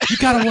lying! You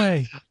got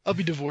away! I'll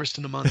be divorced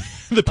in a month.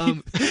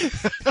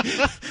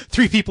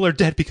 3 people are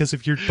dead because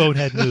of your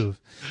bonehead move.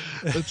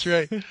 That's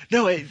right.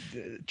 No,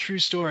 true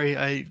story.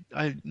 I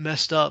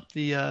messed up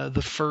the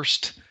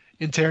first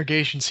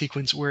interrogation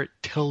sequence where it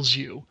tells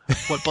you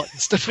what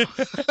buttons to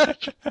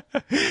push.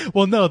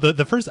 Well, no,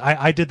 the first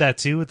I did that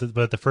too,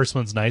 but the first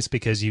one's nice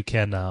because you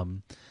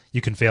can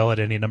fail it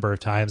any number of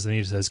times, and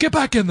he says, "Get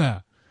back in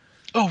there."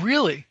 Oh,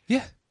 really?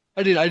 Yeah.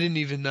 I didn't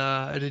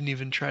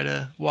even try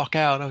to walk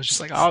out. I was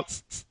just like, oh,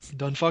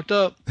 done fucked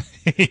up.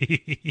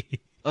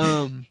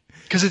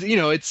 Because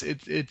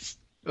it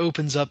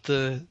opens up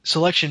the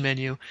selection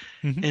menu,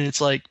 and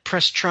it's like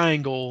press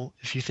triangle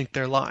if you think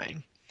they're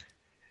lying.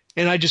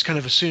 And I just kind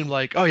of assumed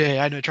like, oh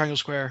yeah, I know triangle,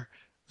 square,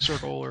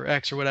 circle, or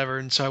X or whatever,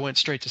 and so I went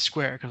straight to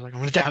square because like I'm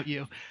gonna doubt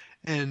you.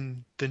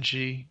 And then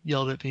she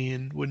yelled at me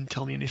and wouldn't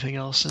tell me anything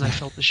else, and I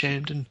felt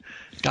ashamed and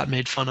got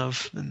made fun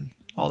of and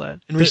all that.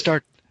 And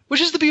restart, which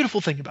is the beautiful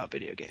thing about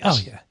video games. Oh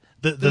yeah.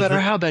 No matter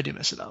how bad you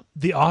mess it up.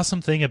 The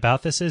awesome thing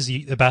about this is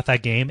about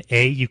that game.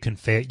 You can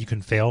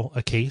fail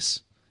a case,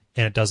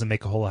 and it doesn't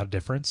make a whole lot of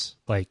difference.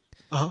 Like,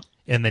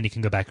 and then you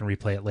can go back and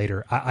replay it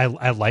later.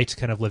 I liked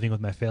kind of living with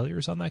my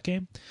failures on that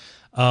game.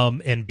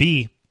 And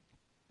B,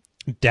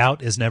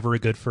 doubt is never a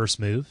good first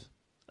move.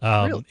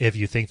 Really? If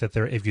you think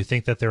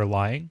that they're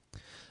lying.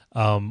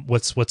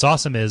 What's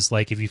awesome is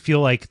like if you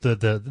feel like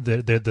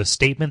the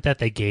statement that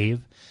they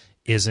gave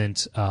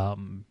isn't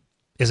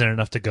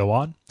enough to go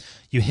on,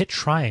 you hit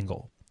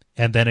triangle,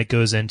 and then it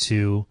goes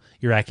into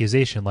your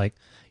accusation. Like,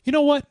 you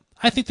know what?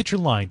 I think that you're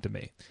lying to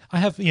me. I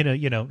have,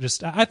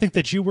 I think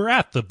that you were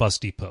at the bus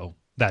depot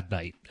that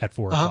night at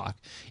 4:00,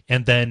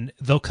 and then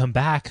they'll come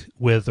back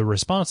with a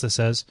response that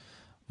says,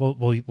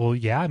 well,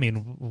 yeah. I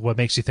mean, what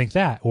makes you think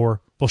that?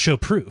 Or, well, show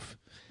proof.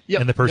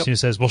 Yep, and the person who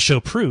says, well, show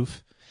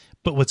proof.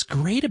 But what's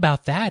great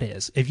about that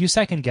is if you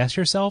second guess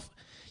yourself,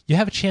 you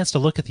have a chance to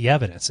look at the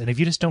evidence. And if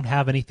you just don't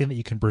have anything that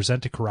you can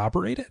present to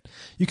corroborate it,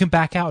 you can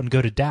back out and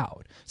go to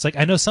doubt. It's like,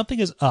 I know something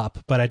is up,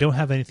 but I don't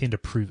have anything to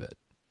prove it.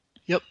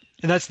 Yep.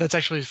 And that's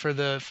actually for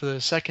the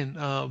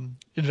second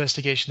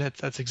investigation.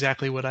 That's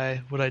exactly what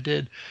I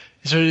did.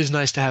 So it is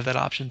nice to have that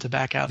option to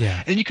back out.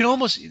 Yeah. And you can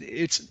almost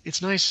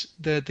it's nice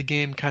that the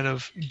game kind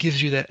of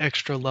gives you that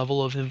extra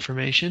level of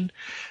information,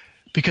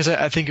 because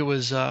I think it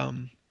was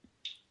the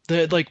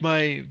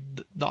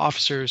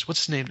officers.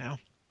 What's his name now?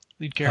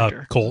 Lead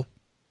character. Cole.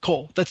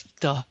 Cole. That's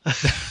duh.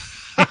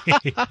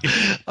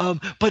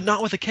 But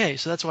not with a K,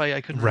 so that's why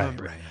I couldn't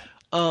remember. Right.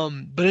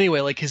 But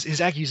anyway, like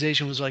his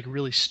accusation was like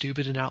really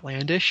stupid and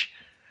outlandish.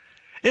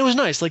 And it was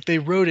nice. Like they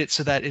wrote it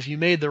so that if you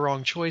made the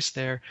wrong choice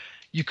there,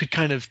 you could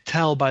kind of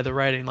tell by the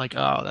writing, like,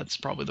 oh, that's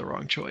probably the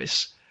wrong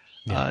choice,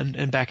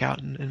 and back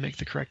out and make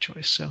the correct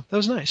choice. So that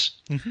was nice.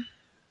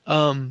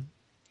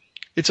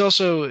 It's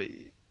also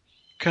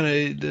kind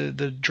of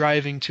the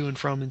driving to and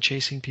from and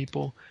chasing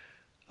people.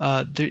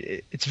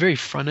 It's very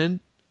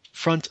front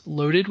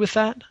loaded with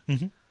that.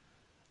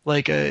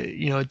 Like,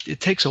 it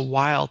takes a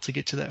while to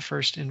get to that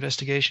first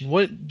investigation.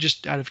 What,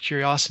 just out of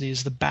curiosity,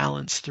 is the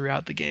balance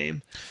throughout the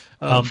game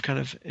of kind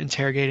of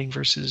interrogating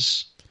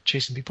versus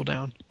chasing people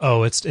down?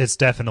 Oh, it's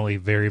definitely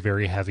very,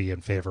 very heavy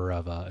in favor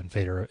of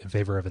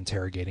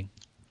interrogating.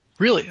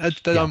 Really?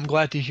 I'm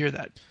glad to hear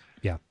that.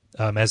 Yeah.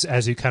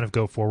 As you kind of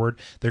go forward,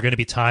 there are going to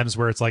be times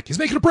where it's like he's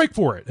making a break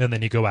for it, and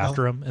then you go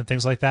after him and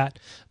things like that.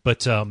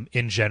 But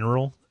in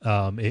general,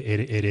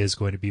 it is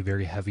going to be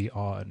very heavy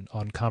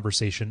on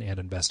conversation and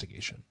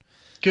investigation.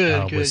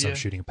 Good, with some yeah.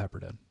 shooting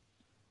peppered in.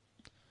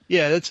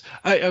 Yeah, that's.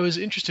 I was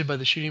interested by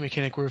the shooting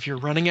mechanic where if you're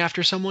running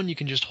after someone, you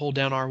can just hold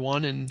down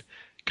R1 and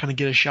kind of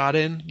get a shot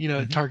in.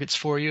 It targets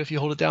for you if you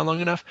hold it down long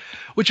enough.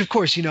 Which, of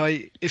course,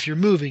 if you're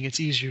moving, it's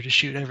easier to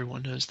shoot.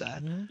 Everyone knows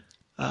that.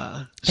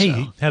 Hey, so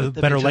you have a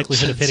that better makes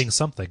likelihood of sense. hitting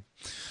something.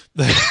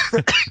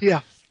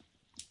 Yeah,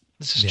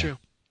 this is Yeah. true.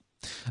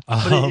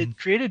 But it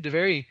created a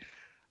very.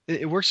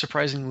 It worked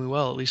surprisingly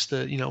well. At least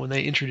when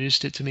they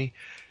introduced it to me,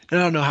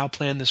 and I don't know how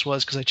planned this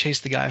was because I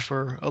chased the guy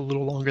for a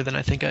little longer than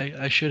I think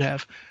I should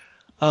have.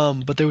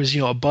 But there was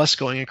a bus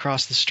going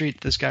across the street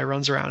that this guy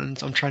runs around,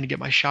 and I'm trying to get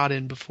my shot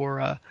in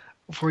before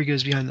he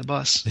goes behind the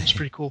bus. It's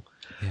pretty cool.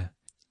 Yeah.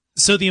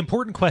 So the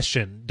important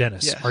question,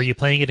 Dennis, Yes. are you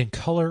playing it in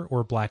color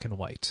or black and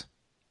white?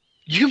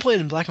 You can play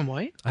it in black and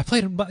white. I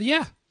played it.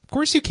 Yeah, of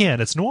course you can.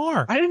 It's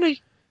noir. I didn't know.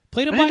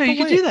 Played in I black didn't know and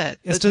you white. could do that.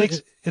 It's, That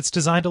makes- it's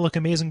designed to look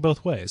amazing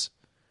both ways,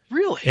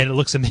 Really? and it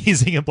looks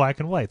amazing in black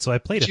and white. So I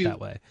played it that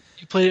way.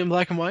 You played it in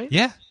black and white?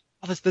 Yeah.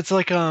 Oh, that's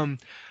like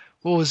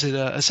what was it?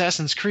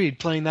 Assassin's Creed,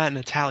 playing that in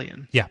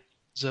Italian. Yeah.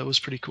 So it was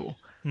pretty cool.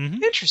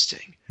 Mm-hmm.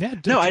 Interesting. Yeah.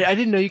 No, I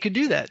didn't know you could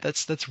do that.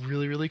 That's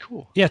really, really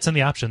cool. Yeah, it's in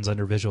the options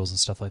under visuals and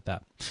stuff like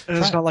that. And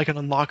it's Try not like an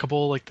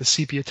unlockable like the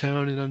sepia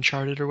tone in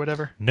Uncharted or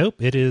whatever. Nope,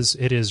 it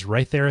is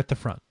right there at the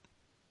front.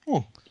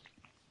 Oh.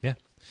 Yeah.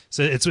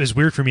 So it's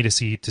weird for me to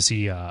see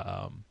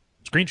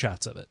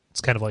screenshots of it.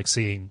 It's kind of like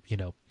seeing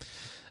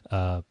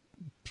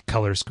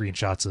color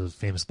screenshots of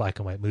famous black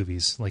and white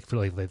movies, like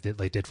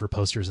they did for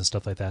posters and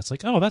stuff like that. It's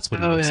like, oh, that's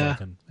what it looks like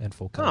in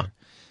full color. Huh.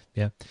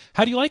 Yeah.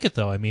 How do you like it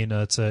though? I mean,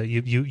 it's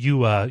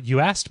you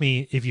asked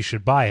me if you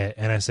should buy it,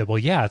 and I said, well,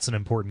 yeah, it's an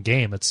important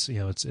game. It's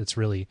it's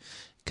really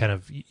kind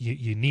of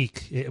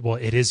unique.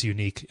 It is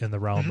unique in the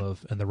realm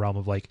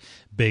of like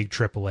big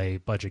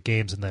AAA budget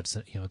games, and that's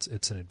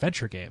it's an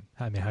adventure game.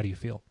 I mean, how do you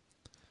feel?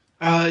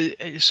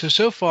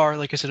 So far,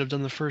 like I said, I've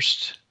done the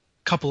first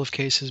couple of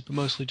cases, but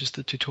mostly just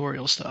the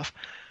tutorial stuff.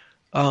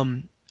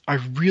 I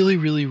really,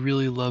 really,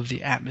 really love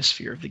the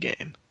atmosphere of the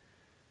game.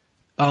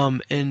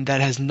 And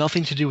that has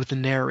nothing to do with the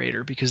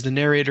narrator, because the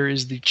narrator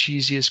is the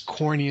cheesiest,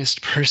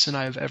 corniest person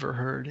I've ever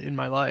heard in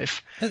my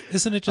life.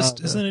 Isn't it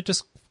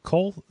just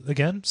Cole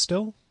again?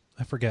 Still,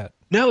 I forget.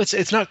 No,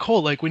 it's not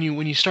cold. Like when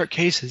you start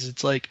cases,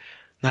 it's like,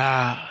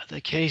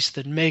 the case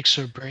that makes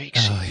or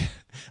breaks. Oh, yeah.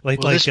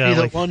 Will this be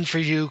the one for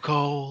you,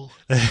 Cole?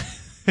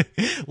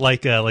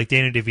 like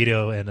Danny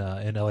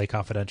DeVito in L.A.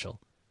 Confidential.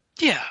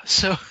 Yeah,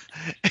 so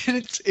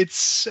and it's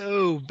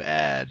so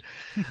bad.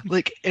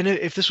 Like, and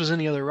if this was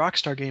any other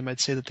Rockstar game, I'd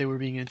say that they were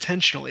being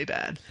intentionally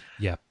bad.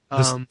 Yeah,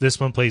 this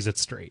one plays it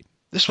straight.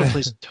 This one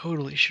plays it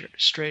totally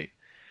straight.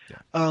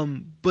 Yeah.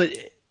 But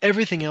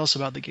everything else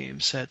about the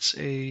game sets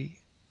a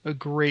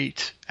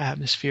great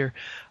atmosphere.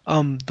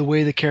 The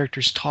way the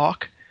characters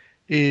talk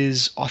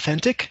is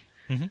authentic,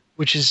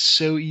 which is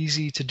so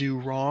easy to do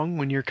wrong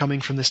when you're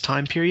coming from this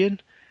time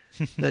period.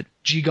 That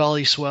gee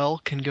golly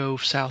swell can go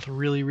south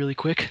really, really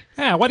quick.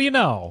 Yeah, what do you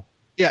know?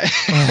 Yeah,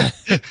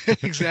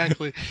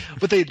 exactly.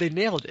 But they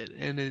nailed it,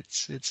 and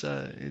it's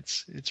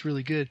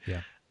really good.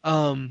 Yeah.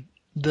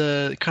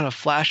 The kind of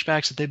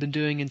flashbacks that they've been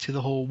doing into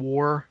the whole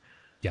war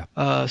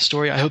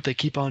story, I hope they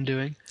keep on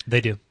doing.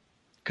 They do,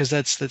 because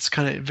that's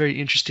kind of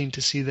very interesting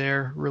to see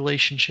their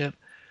relationship.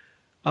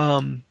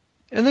 And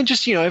then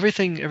just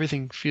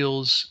everything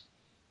feels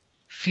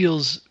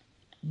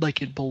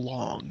like it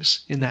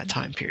belongs in that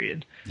time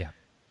period. Yeah.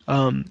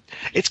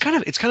 It's kind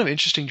of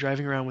interesting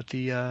driving around with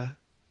the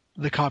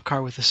cop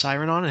car with the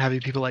siren on and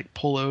having people like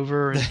pull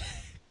over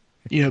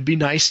and be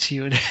nice to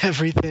you and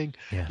everything.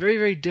 Yeah. Very,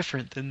 very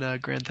different than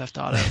Grand Theft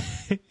Auto.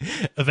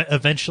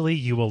 Eventually,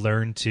 you will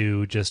learn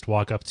to just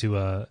walk up to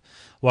a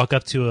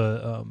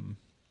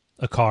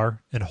car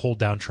and hold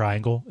down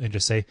triangle and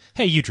just say,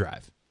 "Hey, you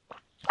drive."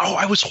 Oh,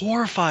 I was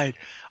horrified.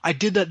 I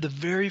did that the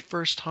very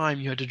first time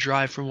you had to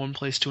drive from one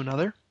place to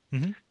another.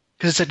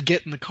 Because it said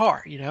get in the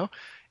car,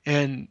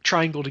 and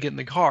triangle to get in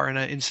the car. And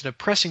instead of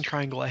pressing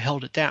triangle, I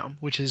held it down,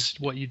 which is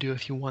what you do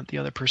if you want the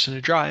other person to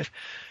drive.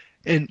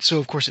 And so,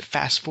 of course, it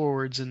fast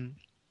forwards and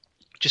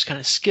just kind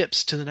of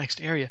skips to the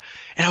next area.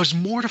 And I was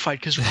mortified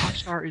because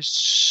Rockstar is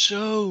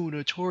so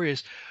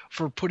notorious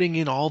for putting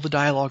in all the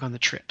dialogue on the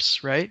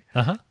trips, right?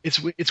 Uh-huh.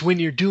 It's when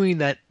you're doing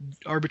that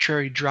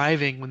arbitrary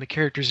driving when the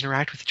characters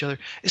interact with each other,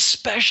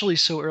 especially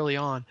so early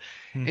on.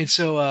 And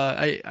so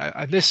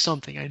I missed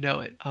something. I know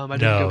it. I didn't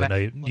go back.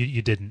 No,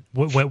 you didn't.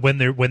 When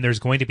there's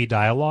going to be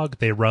dialogue,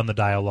 they run the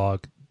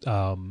dialogue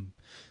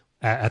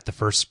at the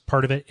first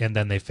part of it, and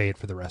then they fade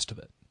for the rest of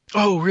it.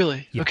 Oh,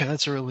 really? Yeah. Okay,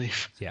 that's a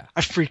relief. Yeah.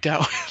 I freaked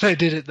out when I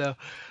did it though,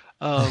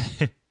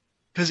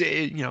 because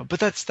but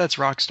that's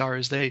Rockstar.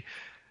 Is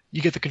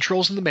you get the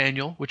controls in the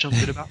manual, which I'm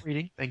good about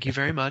reading. Thank you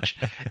very much.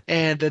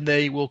 And then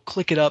they will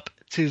click it up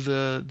to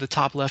the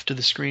top left of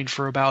the screen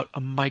for about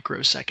a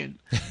microsecond,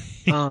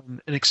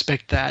 and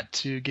expect that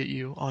to get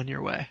you on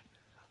your way.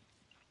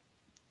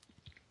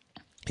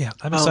 Yeah,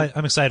 I'm excited.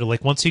 I'm excited.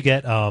 Like once you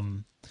get,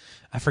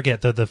 I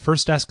forget the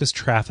first desk is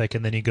Traffic,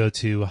 and then you go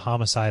to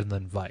Homicide and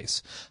then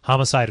Vice.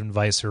 Homicide and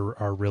Vice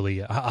are really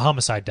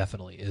Homicide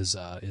definitely is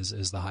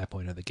the high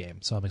point of the game.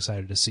 So I'm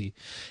excited to see,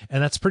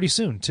 and that's pretty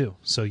soon too.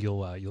 So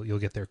you'll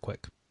get there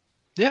quick.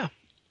 Yeah.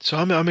 So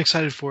I'm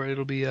excited for it.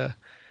 It'll be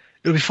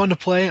fun to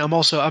play.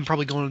 I'm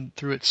probably going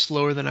through it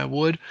slower than I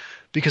would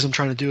because I'm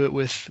trying to do it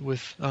with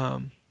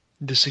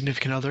the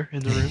significant other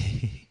in the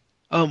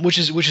room, which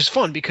is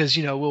fun because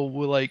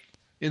we'll like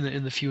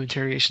in the few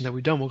interrogations that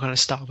we've done, we'll kind of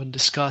stop and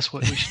discuss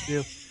what we should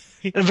do.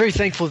 And I'm very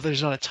thankful that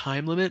there's not a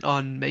time limit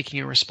on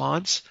making a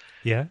response.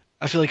 Yeah.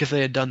 I feel like if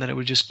they had done that, it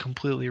would just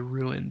completely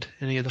ruined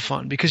any of the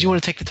fun because you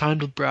want to take the time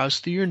to browse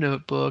through your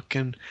notebook.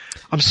 And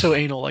I'm so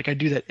anal. Like I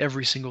do that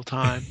every single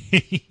time.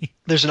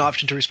 There's an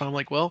option to respond. I'm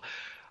like, well,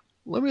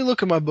 let me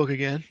look at my book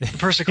again. The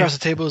person across the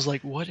table is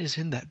like, what is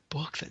in that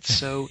book that's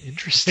so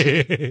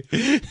interesting?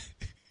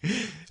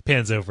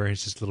 Pans over,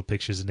 it's just little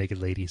pictures of naked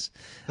ladies.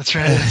 That's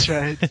right.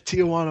 The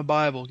Tijuana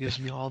Bible gives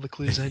me all the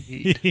clues I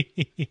need.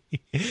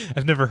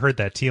 I've never heard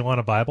that.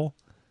 Tijuana Bible?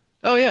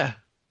 Oh yeah.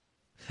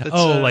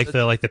 Like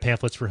the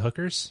pamphlets for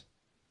hookers?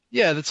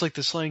 Yeah, that's like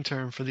the slang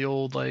term for the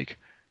old like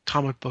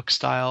comic book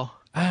style.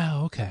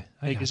 Oh, okay.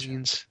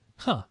 Magazines.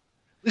 Huh.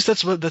 At least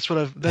that's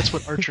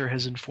what Archer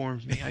has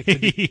informed me. I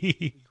could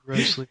be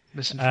grossly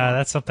misinformed.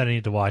 That's something I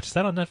need to watch. Is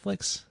that on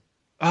Netflix?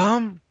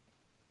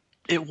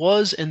 It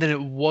was, and then it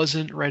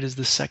wasn't right as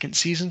the second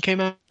season came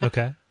out.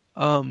 Okay.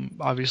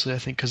 Obviously, I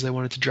think because they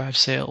wanted to drive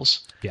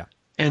sales. Yeah.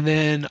 And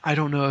then I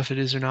don't know if it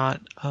is or not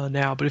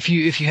now, but if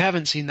you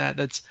haven't seen that,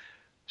 that's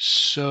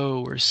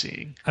so worth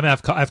seeing. I mean,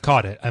 I've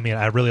caught it. I mean,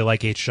 I really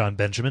like H. John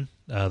Benjamin,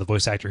 the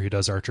voice actor who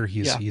does Archer.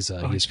 He's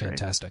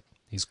fantastic.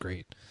 He's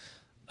great.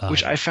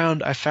 Which I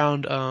found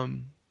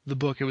the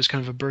book. It was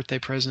kind of a birthday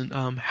present.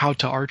 How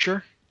to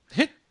Archer,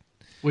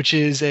 which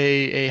is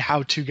a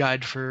how-to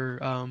guide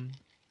for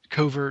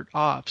covert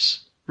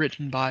ops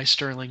written by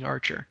Sterling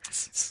Archer.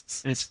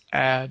 And it's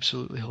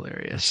absolutely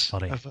hilarious.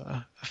 That's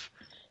funny.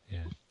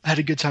 I had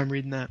a good time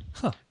reading that.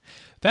 Huh.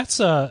 That's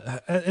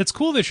it's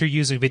cool that you're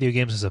using video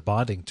games as a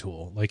bonding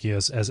tool, like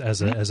as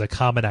a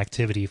common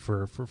activity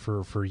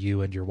for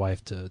you and your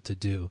wife to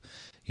do.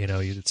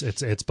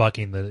 It's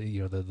bucking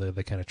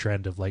the kind of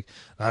trend of like,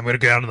 I'm going to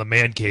go down to the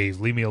man cave,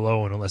 leave me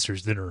alone unless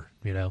there's dinner.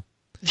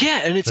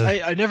 Yeah, and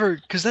I never,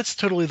 because that's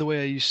totally the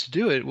way I used to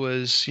do it.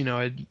 Was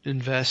I'd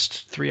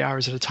invest 3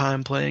 hours at a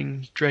time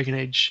playing Dragon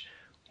Age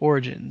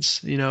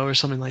Origins, or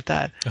something like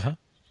that.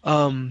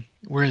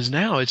 Whereas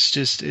now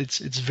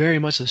it's very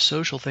much a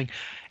social thing,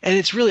 and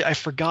it's really, I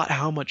forgot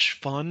how much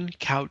fun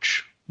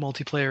couch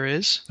multiplayer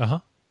is.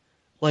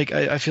 Like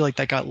I feel like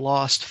that got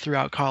lost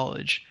throughout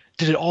college.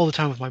 Did it all the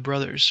time with my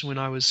brothers when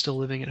I was still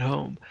living at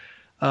home.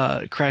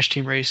 Crash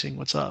Team Racing,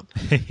 what's up?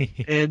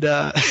 and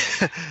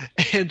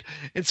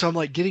so I'm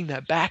like getting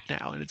that back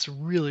now, and it's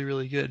really,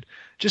 really good.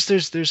 Just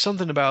there's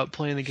something about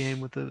playing the game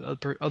with the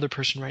other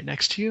person right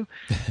next to you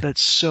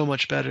that's so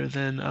much better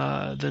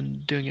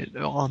than doing it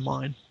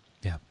online.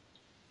 Yeah.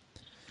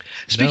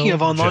 Speaking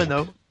of online,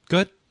 though,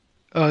 good.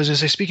 I was gonna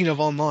say, speaking of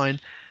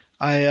online,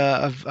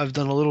 I've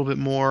done a little bit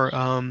more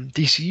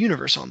DC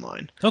Universe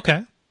online.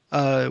 Okay.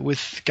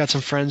 Got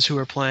some friends who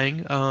are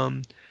playing.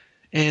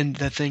 And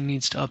that thing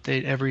needs to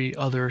update every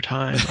other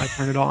time I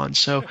turn it on.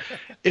 So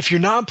if you're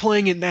not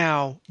playing it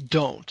now,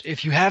 don't.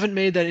 If you haven't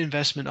made that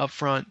investment up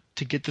front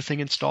to get the thing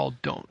installed,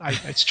 don't. I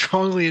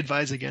strongly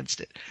advise against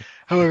it.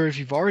 However, if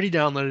you've already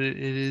downloaded it,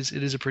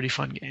 it is a pretty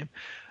fun game.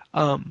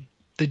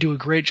 They do a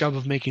great job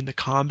of making the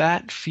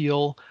combat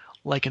feel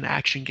like an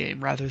action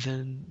game rather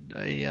than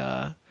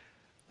an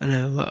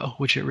MMO,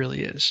 which it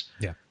really is.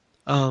 Yeah.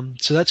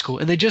 So that's cool.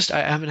 And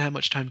I haven't had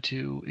much time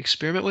to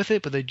experiment with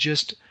it, but they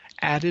just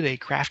added a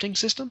crafting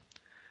system,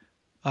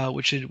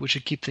 which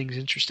should keep things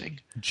interesting.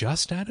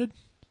 Just added?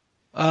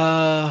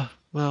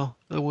 Well,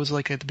 it was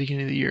like at the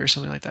beginning of the year or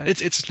something like that.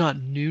 It's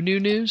not new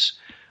news,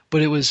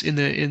 but it was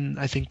in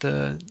I think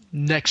the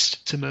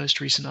next to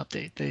most recent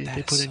update. They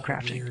put in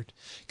crafting.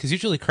 Because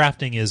usually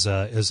crafting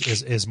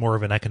is more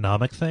of an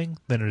economic thing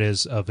than it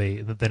is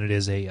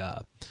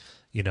a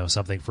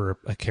something for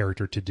a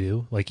character to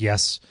do. Like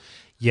yes,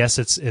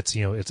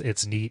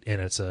 it's neat, and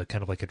it's a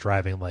kind of like a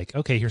driving, like,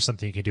 okay, here's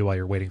something you can do while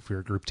you're waiting for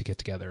your group to get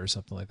together or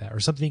something like that,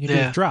 or something you can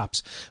do with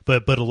drops.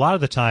 But a lot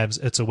of the times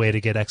it's a way to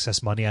get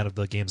excess money out of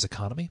the game's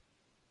economy.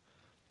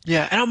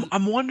 Yeah, and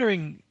I'm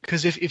wondering,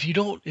 because if you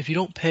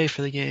don't pay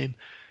for the game,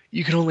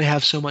 you can only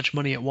have so much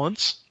money at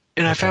once,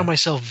 and I found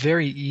myself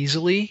very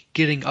easily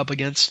getting up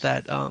against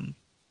that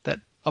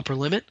upper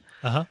limit.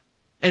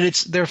 And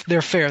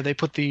they're fair. They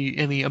put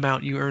any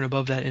amount you earn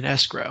above that in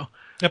escrow.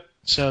 Yep.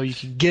 So you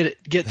can get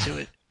to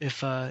it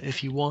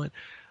if you want.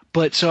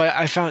 But so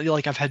I found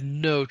like I've had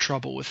no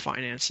trouble with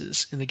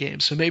finances in the game.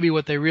 So maybe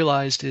what they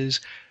realized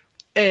is,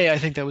 I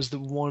think that was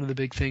one of the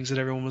big things that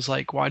everyone was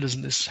like, why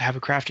doesn't this have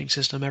a crafting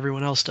system?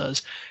 Everyone else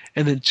does.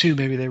 And then 2,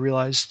 maybe they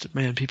realized,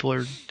 man, people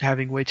are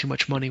having way too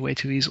much money way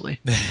too easily.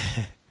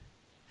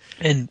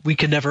 And we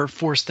can never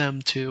force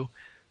them to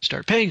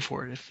start paying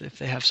for it if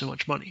they have so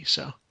much money.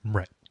 So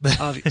right.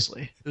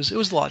 Obviously, it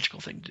was the logical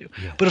thing to do.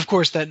 Yeah. But of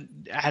course, that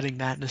adding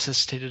that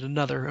necessitated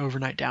another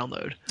overnight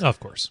download, Of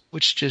course.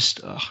 which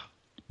just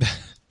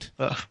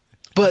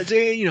But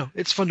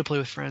it's fun to play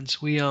with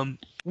friends. We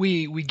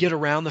get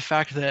around the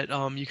fact that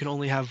you can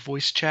only have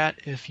voice chat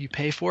if you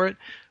pay for it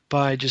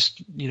by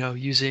just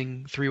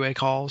using three-way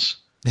calls.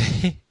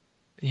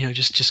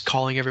 Just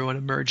calling everyone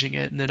and merging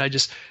it, and then I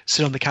just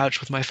sit on the couch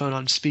with my phone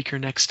on speaker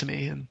next to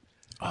me and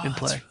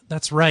play.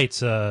 That's right.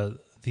 The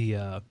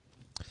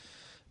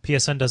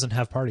PSN doesn't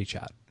have party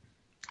chat.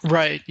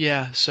 Right.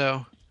 Yeah.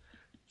 So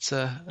it's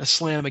a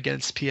slam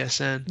against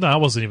PSN. No, I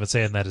wasn't even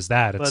saying that as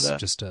that. It's But,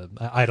 just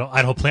I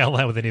don't play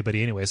online with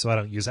anybody anyway, so I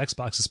don't use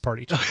Xbox's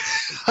party chat.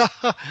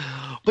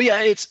 But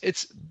yeah,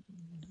 it's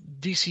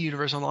DC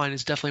Universe Online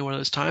is definitely one of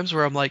those times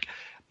where I'm like,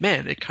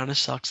 man, it kind of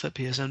sucks that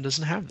PSN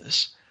doesn't have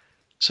this,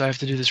 so I have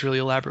to do this really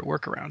elaborate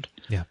workaround.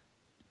 Yeah.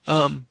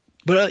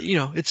 But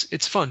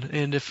it's fun,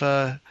 and if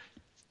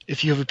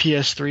you have a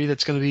PS3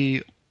 that's going to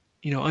be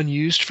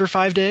unused for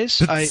 5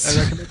 days, I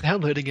recommend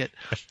downloading it.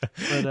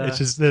 But, it's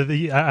just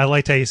I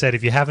liked how you said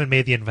if you haven't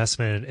made the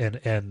investment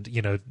and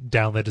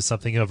downloaded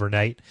something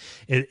overnight,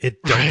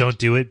 don't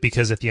do it,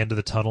 because at the end of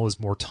the tunnel is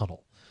more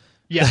tunnel.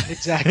 Yeah,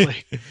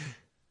 exactly.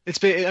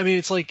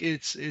 It's like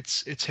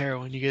it's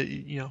heroin. You get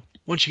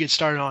once you get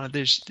started on it,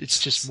 it's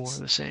just more of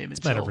the same.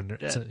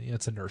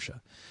 It's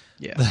inertia.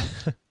 Yeah.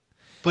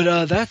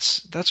 But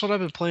that's what I've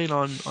been playing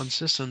on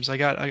systems. I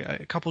got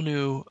a couple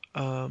new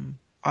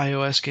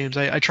iOS games.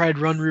 I tried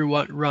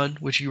Run,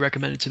 which you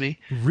recommended to me.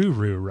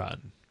 Ruru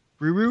Run.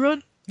 Ruru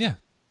Run? Yeah.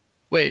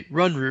 Wait,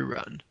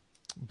 Run.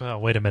 Oh,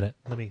 wait a minute.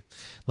 Let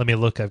me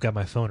look. I've got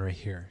my phone right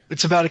here.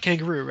 It's about a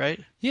kangaroo, right?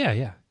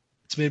 Yeah.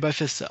 It's made by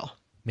Fifth Cell.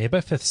 Made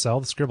by Fifth Cell,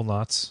 the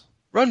Scribblenauts.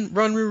 Run.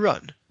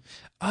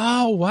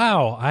 Oh,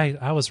 wow.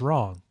 I was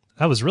wrong.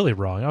 I was really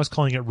wrong. I was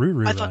calling it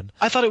Ruru Run.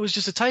 I thought it was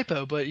just a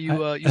typo, but you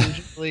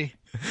legitimately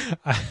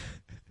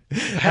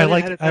I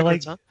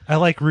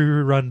like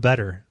Ruru Run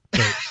better.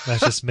 But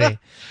that's just me.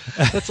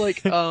 That's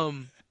like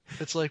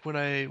it's like when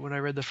I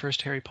read the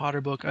first Harry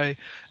Potter book, I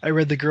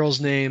read the girl's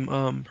name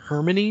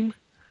Hermione.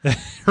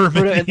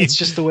 Hermione. And it's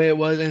just the way it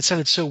was, and it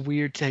sounded so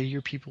weird to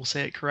hear people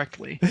say it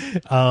correctly.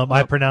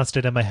 I pronounced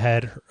it in my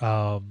head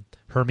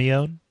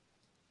Hermione.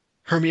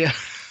 Hermione.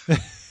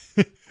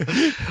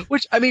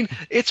 Which,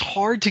 it's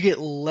hard to get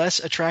less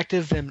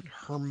attractive than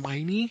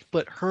Hermione,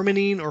 but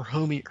Hermione or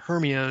Hermione.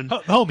 Hey,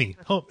 homie.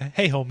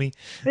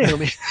 Hey,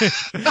 homie.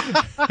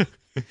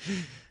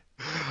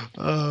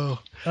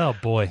 Oh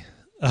boy.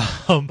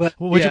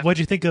 What'd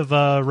you think of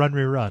Run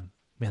Run?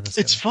 Man,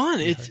 it's fun.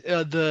 It's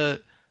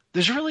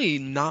there's really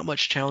not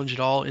much challenge at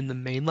all in the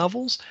main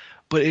levels,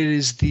 but it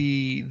is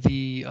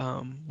the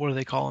what do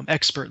they call them?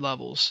 Expert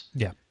levels.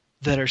 Yeah.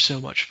 That are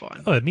so much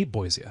fun. Oh, Meat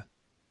Boys, yeah.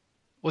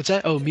 What's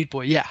that? Oh, Meat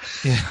Boy, yeah.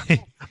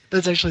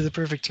 That's actually the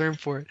perfect term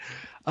for it.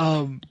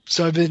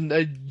 So I've been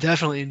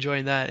definitely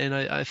enjoying that, and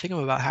I think I'm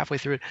about halfway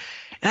through it.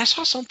 And I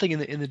saw something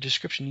in the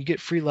description. You get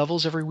free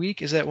levels every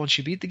week. Is that once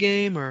you beat the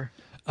game, or?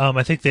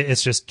 I think that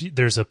it's just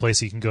there's a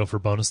place you can go for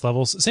bonus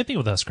levels. Same thing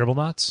with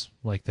Scribblenauts.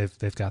 Like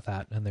they've got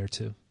that in there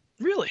too.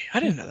 Really, I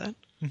didn't know that.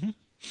 Mm-hmm.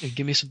 Hey,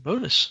 give me some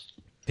bonus.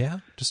 Yeah,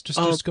 just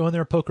go in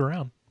there and poke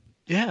around.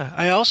 Yeah,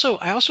 I also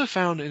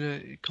found in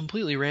a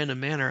completely random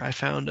manner. I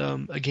found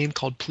a game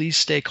called Please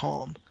Stay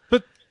Calm.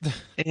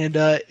 And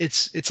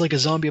it's like a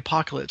zombie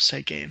apocalypse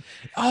type game.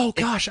 Oh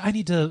gosh, I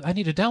need to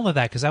download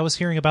that because I was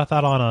hearing about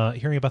that on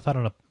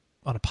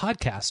a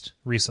podcast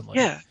recently.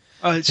 Yeah.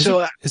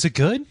 Is it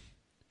good?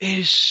 It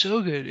is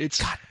so good.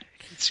 It's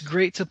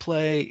great to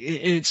play.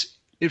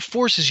 It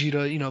forces you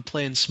to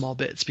play in small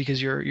bits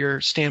because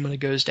your stamina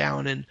goes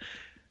down, and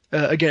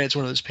again, it's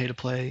one of those pay to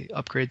play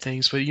upgrade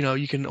things. But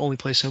you can only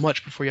play so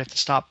much before you have to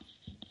stop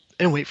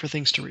and wait for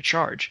things to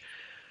recharge,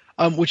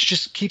 which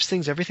just keeps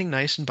everything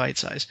nice and bite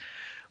sized.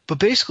 But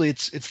basically,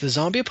 it's the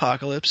zombie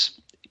apocalypse,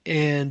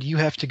 and you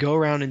have to go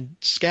around and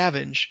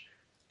scavenge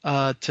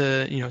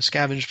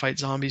scavenge, fight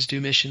zombies,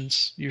 do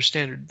missions, your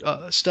standard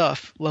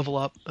stuff, level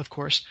up, of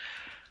course.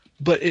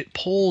 But it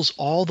pulls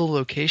all the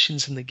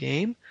locations in the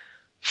game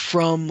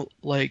from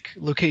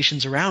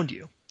locations around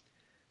you.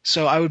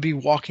 So I would be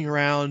walking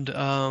around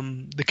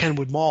the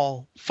Kenwood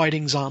Mall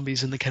fighting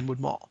zombies in the Kenwood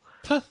Mall.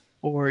 Huh.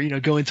 Or,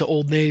 going to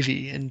Old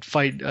Navy and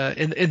fight,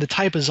 and the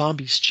type of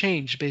zombies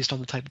change based on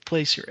the type of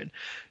place you're in.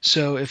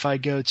 So if I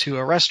go to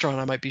a restaurant,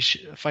 I might be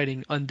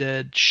fighting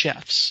undead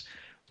chefs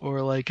or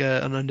an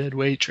undead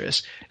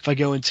waitress. If I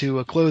go into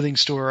a clothing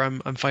store,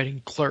 I'm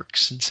fighting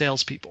clerks and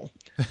salespeople.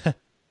 And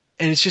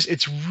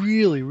it's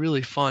really,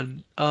 really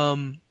fun.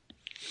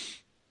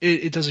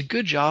 It does a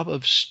good job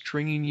of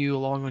stringing you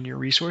along on your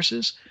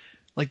resources.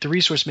 The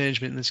resource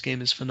management in this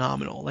game is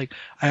phenomenal.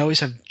 I always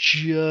have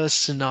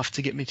just enough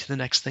to get me to the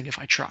next thing if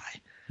I try.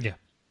 Yeah.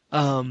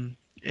 And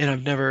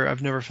I've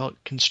never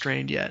felt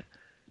constrained yet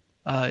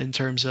in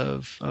terms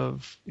of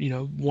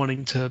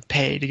wanting to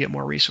pay to get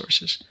more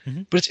resources.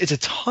 Mm-hmm. But it's a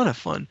ton of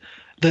fun.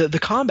 The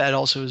combat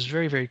also is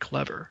very, very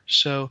clever.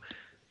 So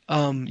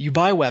you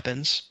buy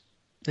weapons,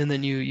 and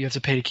then you have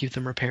to pay to keep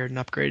them repaired and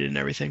upgraded and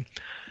everything.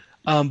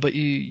 But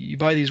you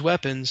buy these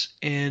weapons,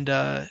 and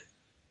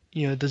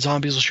the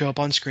zombies will show up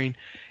on screen,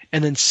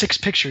 and then 6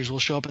 pictures will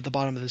show up at the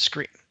bottom of the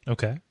screen,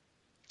 Okay.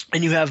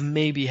 and you have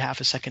maybe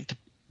half a second to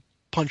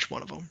punch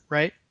one of them,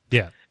 right?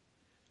 Yeah.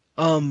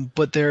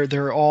 But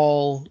they're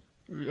all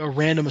a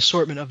random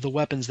assortment of the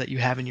weapons that you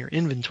have in your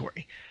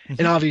inventory,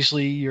 and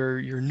obviously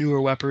your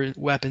newer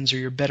weapons or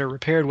your better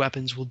repaired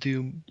weapons will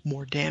do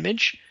more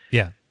damage,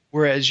 Yeah.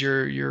 whereas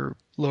your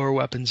lower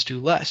weapons do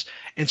less.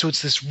 And so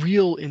it's this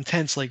real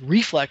intense like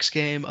reflex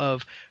game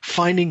of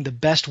finding the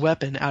best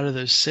weapon out of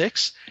those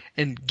 6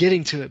 and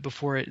getting to it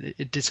before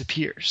it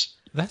disappears.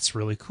 That's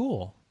really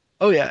cool.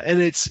 Oh yeah, and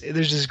there's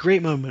this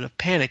great moment of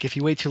panic. If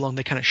you wait too long,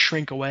 they kind of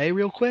shrink away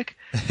real quick.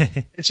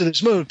 And so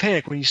there's a moment of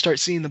panic when you start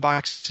seeing the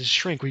boxes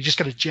shrink, where you just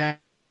got to jab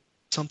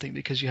something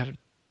because you haven't.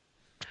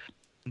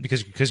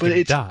 Because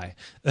you die.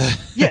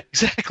 Yeah,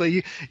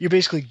 exactly. You're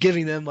basically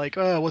giving them like,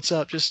 oh, what's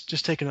up?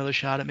 Just take another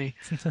shot at me.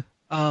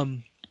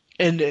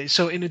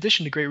 So in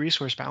addition to great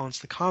resource balance,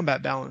 the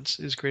combat balance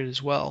is great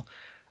as well.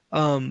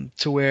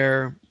 To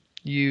where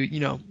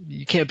you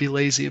can't be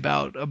lazy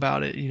about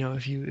it.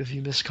 If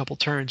you miss a couple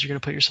turns, you're going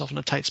to put yourself in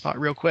a tight spot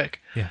real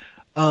quick. Yeah.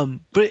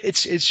 But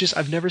it's just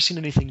I've never seen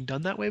anything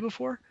done that way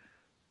before.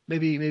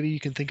 Maybe you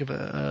can think of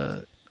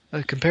a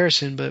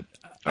comparison, but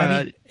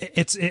I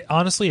mean,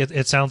 honestly,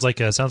 it sounds like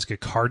a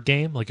card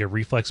game, like a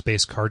reflex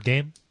based card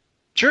game.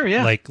 Sure,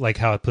 yeah. Like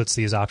how it puts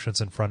these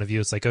options in front of you.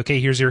 It's like, okay,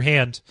 here's your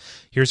hand.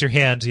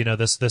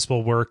 This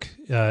will work.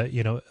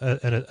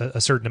 A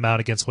certain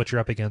amount against what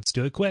you're up against.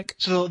 Do it quick.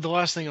 So the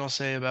last thing I'll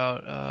say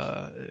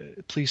about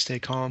Please Stay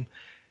Calm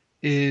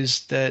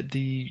is that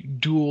the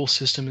duel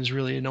system is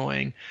really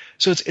annoying.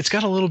 So it's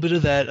got a little bit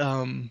of that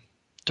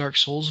Dark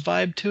Souls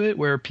vibe to it,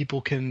 where people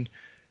can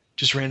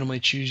just randomly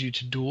choose you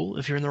to duel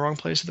if you're in the wrong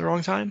place at the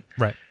wrong time.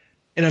 Right.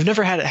 And I've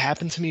never had it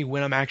happen to me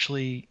when I'm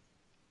actually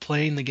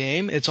playing the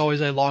game. It's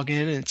always I log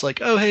in and it's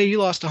like, oh hey, you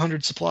lost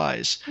 100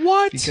 supplies.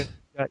 What? Because,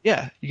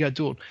 you got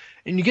dueled,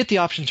 and you get the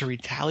option to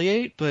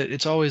retaliate, but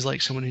it's always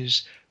like someone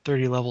who's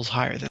 30 levels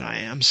higher than I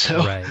am. So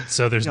right.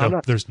 So there's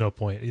there's no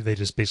point. They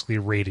just basically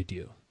raided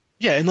you.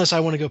 Yeah, unless I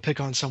want to go pick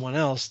on someone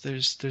else,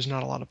 there's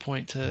not a lot of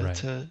point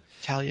to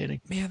retaliating.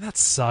 Man, that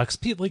sucks.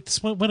 People like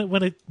this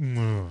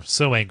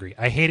so angry.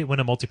 I hate it when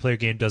a multiplayer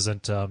game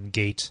doesn't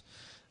gate.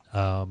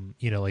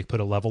 Like put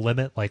a level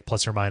limit, like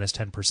plus or minus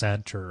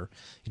 10%, or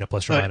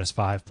plus or minus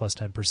 5 plus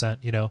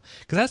 10%. Because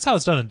that's how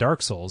it's done in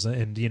Dark Souls,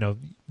 and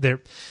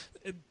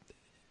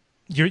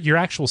your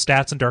actual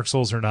stats in Dark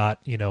Souls are not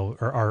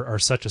are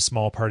such a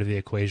small part of the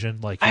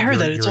equation. Like I heard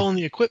that it's all in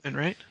the equipment,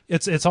 right?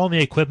 It's all in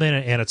the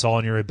equipment, and it's all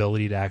in your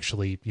ability to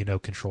actually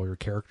control your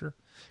character.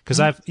 Because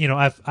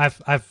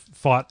I've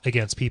fought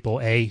against people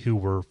who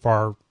were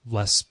far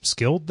less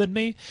skilled than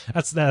me.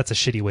 That's a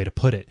shitty way to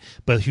put it,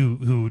 but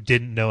who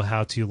didn't know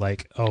how to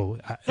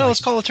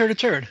let's call a turd a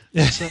turd.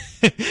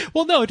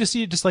 Well, no,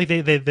 just like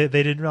they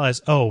didn't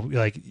realize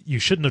you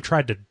shouldn't have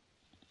tried to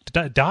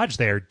dodge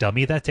there,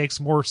 dummy. That takes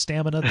more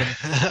stamina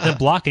than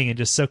blocking and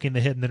just soaking the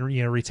hit and then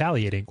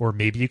retaliating. Or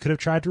maybe you could have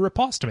tried to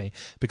riposte me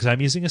because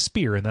I'm using a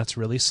spear and that's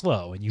really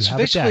slow and you have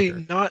a dagger.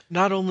 Basically,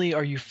 not only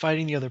are you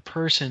fighting the other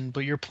person,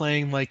 but you're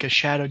playing like a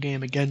shadow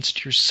game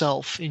against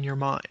yourself in your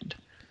mind.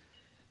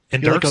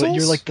 In Dark Souls?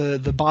 You're like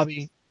the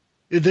Bobby.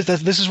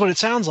 This is what it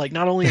sounds like.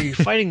 Not only are you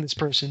fighting this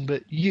person,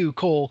 but you,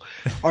 Cole,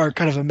 are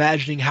kind of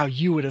imagining how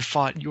you would have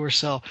fought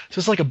yourself. So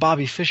it's like a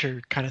Bobby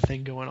Fischer kind of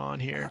thing going on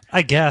here.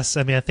 I guess.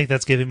 I mean, I think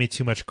that's giving me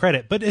too much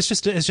credit, but it's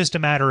just a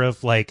matter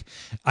of like,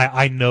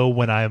 I know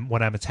when I'm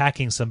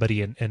attacking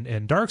somebody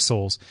in Dark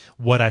Souls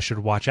what I should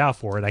watch out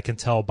for, and I can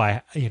tell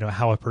by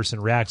how a person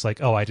reacts.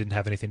 Like, oh, I didn't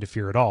have anything to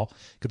fear at all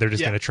because they're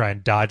just going to try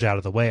and dodge out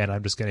of the way, and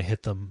I'm just going to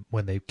hit them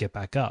when they get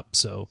back up.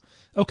 So.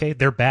 Okay,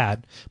 they're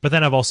bad, but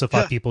then I've also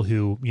fought people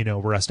who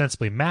were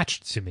ostensibly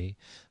matched to me,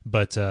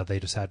 but they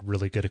just had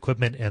really good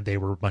equipment and they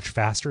were much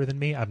faster than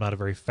me. I'm not a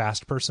very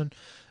fast person,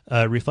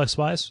 reflex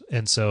wise,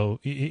 and so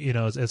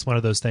it's one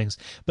of those things.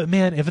 But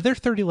man, if they're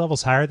 30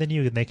 levels higher than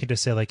you and they can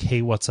just say like,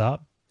 "Hey, what's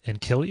up?" and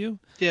kill you,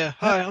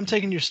 hi, I'm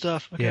taking your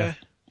stuff. Okay. Yeah.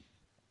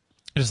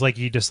 Just like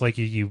you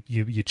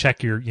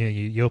check your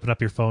you open up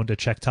your phone to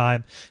check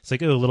time. It's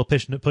like, oh, a little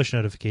push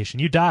notification.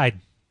 You died,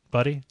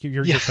 buddy.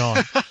 You're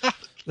gone.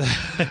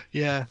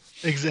 Yeah,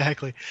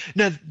 exactly.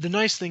 Now the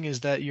nice thing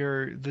is that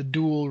the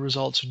duel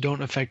results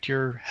don't affect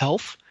your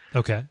health.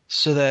 Okay.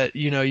 So that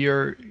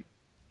you're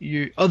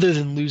other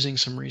than losing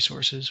some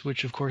resources,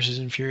 which of course is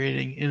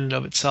infuriating in and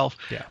of itself.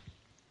 Yeah.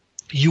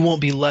 You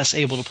won't be less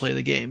able to play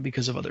the game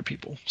because of other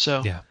people.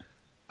 So yeah.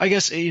 I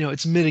guess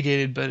it's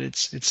mitigated, but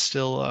it's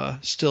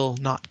still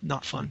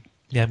not fun.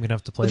 Yeah, I'm gonna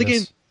have to play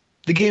this.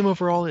 The game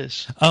overall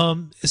is.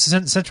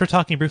 Since we're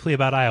talking briefly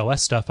about iOS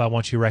stuff, I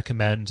want you to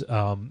recommend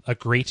a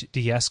great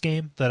DS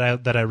game that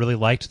I really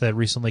liked that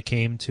recently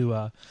came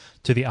to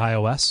the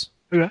iOS.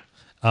 Okay.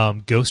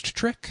 Ghost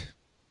Trick.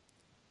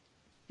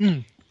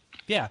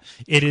 Yeah,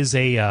 it is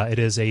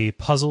a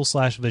puzzle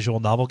 / visual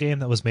novel game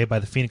that was made by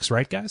the Phoenix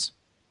Wright guys.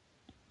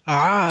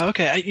 Ah,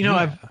 okay.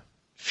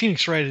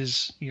 Phoenix Wright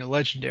is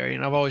legendary,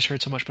 and I've always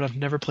heard so much, but I've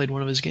never played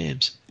one of his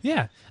games.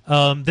 Yeah.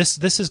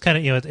 This is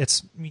kind of,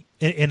 it's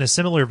in a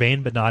similar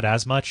vein, but not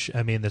as much.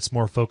 I mean, it's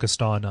more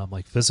focused on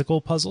like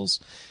physical puzzles.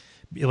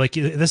 Like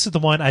this is the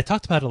one I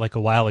talked about it like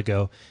a while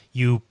ago.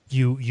 You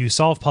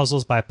solve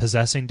puzzles by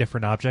possessing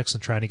different objects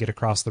and trying to get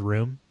across the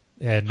room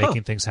and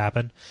making things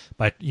happen.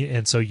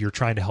 And so you're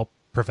trying to help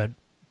prevent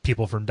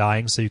people from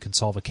dying so you can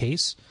solve a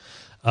case.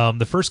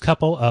 The first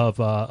couple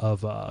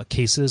of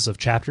cases of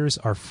chapters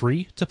are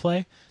free to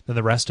play. Then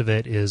the rest of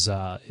it is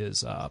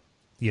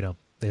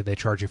they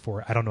charge you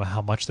for it. I don't know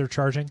how much they're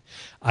charging.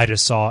 I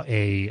just saw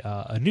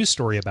a news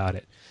story about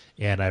it,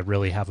 and I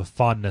really have a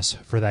fondness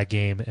for that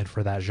game and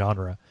for that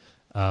genre.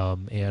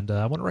 And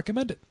I want to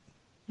recommend it.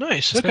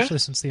 Nice, especially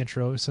since the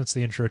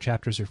intro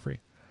chapters are free.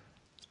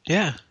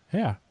 Yeah.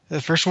 The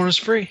first one is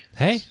free.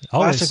 Hey,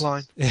 always. Classic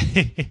line.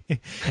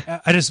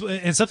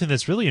 And something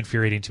that's really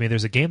infuriating to me.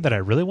 There's a game that I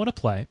really want to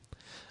play.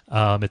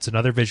 It's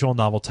another visual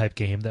novel type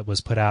game that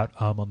was put out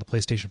on the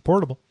PlayStation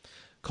Portable,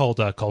 called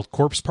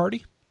Corpse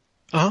Party.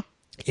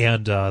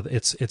 And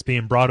it's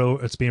being brought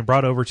over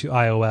to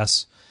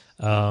iOS.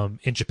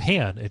 In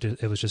Japan,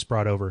 it was just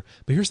brought over.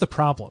 But here's the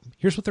problem.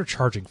 Here's what they're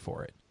charging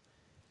for it: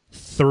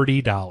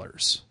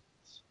 $30.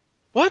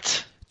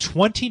 What?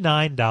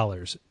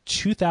 $29.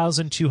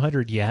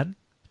 2,200 yen.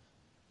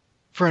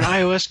 For an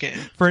iOS game.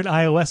 For an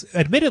iOS,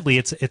 admittedly,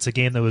 it's a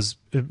game that was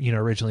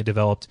originally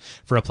developed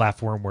for a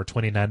platform where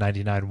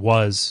 $29.99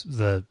 was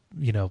the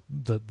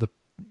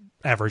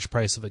average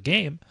price of a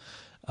game.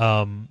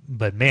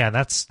 But man,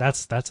 that's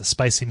a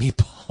spicy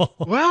meatball.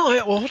 Well,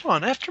 hold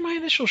on. After my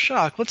initial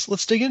shock,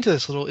 let's dig into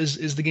this a little.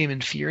 Is the game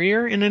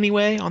inferior in any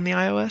way on the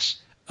iOS?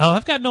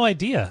 I've got no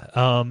idea.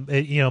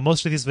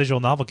 Most of these visual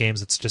novel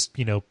games, it's just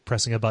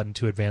pressing a button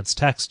to advance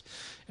text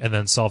and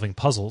then solving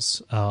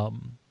puzzles.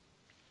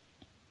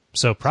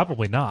 So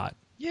probably not.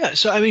 Yeah.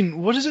 So I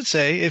mean, what does it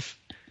say if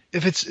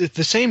it's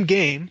the same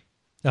game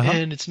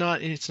and it's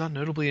not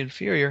notably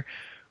inferior?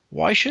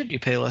 Why should you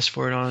pay less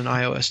for it on an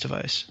iOS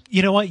device?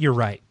 You know what? You're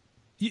right.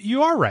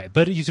 You are right,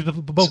 but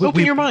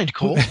open your mind,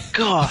 Cole.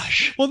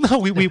 Gosh. Well, no,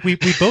 we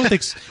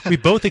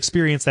both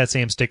experienced that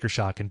same sticker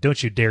shock, and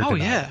don't you dare deny it.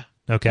 Yeah.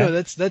 Okay. No,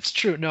 that's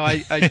true. No,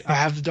 I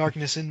have the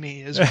darkness in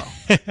me as well.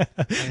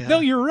 No,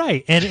 you're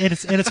right, and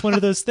it's one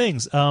of those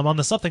things. On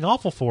the Something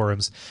Awful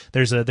forums,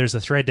 there's a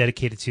thread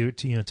dedicated to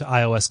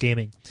iOS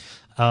gaming.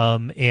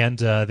 And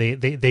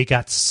they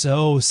got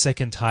so sick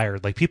and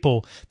tired. Like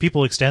people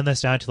extend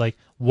this down to like,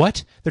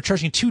 what? They're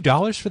charging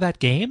 $2 for that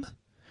game?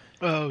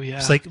 Oh yeah.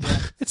 It's like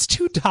it's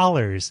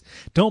 $2.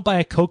 Don't buy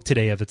a Coke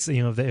today if it's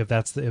if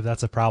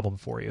that's a problem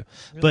for you.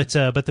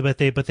 Really?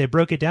 But they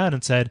broke it down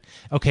and said,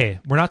 okay,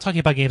 we're not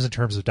talking about games in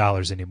terms of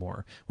dollars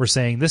anymore. We're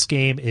saying this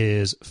game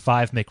is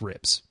 5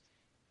 McRibs.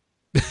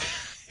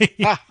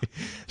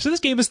 So this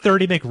game is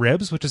 30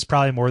 McRibs, which is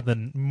probably more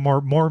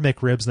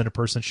McRibs than a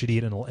person should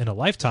eat in a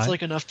lifetime. It's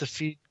like enough to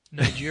feed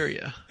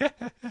Nigeria.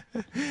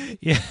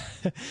 Yeah,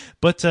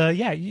 but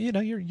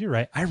you're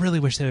right. I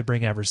really wish they would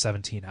bring Ever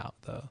 17 out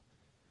though.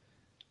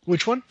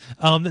 Which one?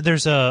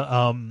 There's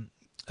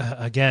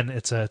again,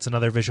 it's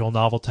another visual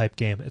novel type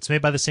game. It's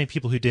made by the same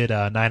people who did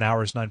 9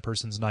 Hours, 9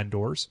 Persons, 9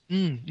 Doors.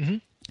 Mm-hmm.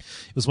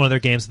 It was one of their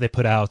games that they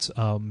put out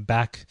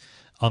back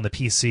on the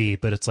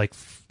PC, but it's like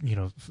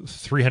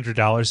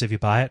 $300 if you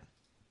buy it.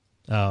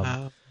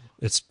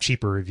 It's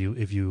cheaper if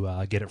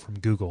you get it from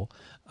Google.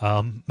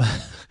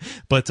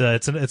 But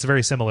it's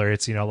very similar.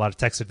 It's a lot of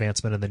text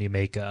advancement, and then you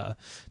make a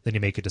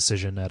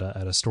decision at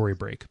a story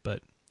break.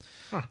 But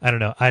I don't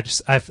know.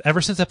 I've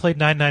ever since I played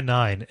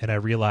 999 and I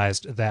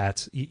realized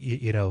that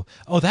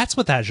that's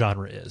what that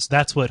genre is.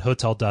 That's what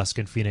Hotel Dusk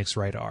and Phoenix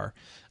Wright are.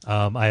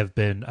 I've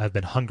been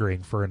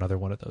hungering for another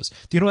one of those.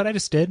 Do you know what I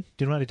just did?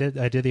 Do you know what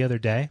I did the other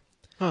day?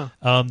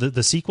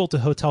 The sequel to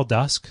Hotel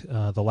Dusk,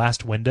 The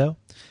Last Window.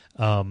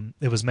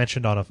 It was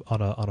mentioned on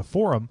a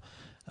forum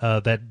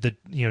that the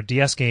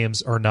DS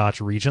games are not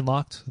region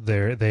locked.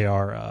 They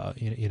are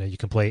you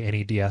can play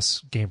any DS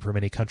game from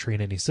any country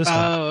and any system.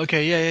 Oh,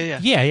 okay,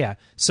 yeah.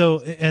 So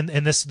and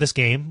this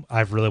game,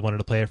 I've really wanted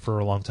to play it for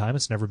a long time.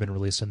 It's never been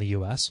released in the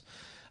US,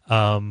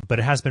 but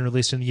it has been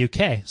released in the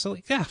UK. So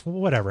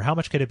whatever. How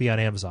much could it be on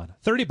Amazon?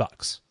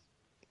 $30.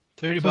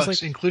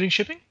 $30 including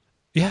shipping.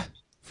 Yeah,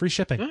 free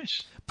shipping.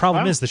 Nice.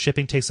 Problem is the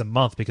shipping takes a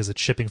month because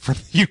it's shipping from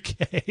the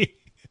UK.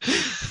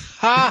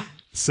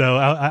 So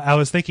I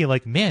was thinking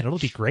like, man, it'll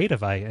be great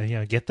if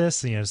I get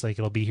this. It's like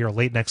it'll be here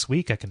late next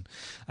week. I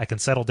can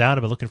settle down.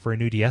 I've been looking for a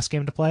new DS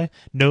game to play.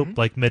 Nope,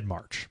 like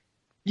mid-March.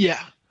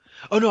 Yeah.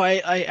 Oh no,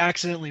 I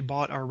accidentally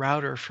bought our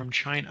router from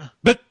China.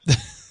 But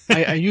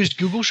I used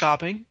Google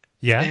Shopping.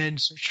 Yeah.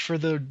 And searched for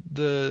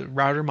the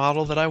router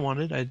model that I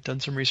wanted. I'd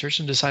done some research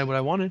and decided what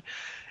I wanted,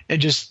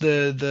 and just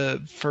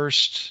the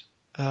first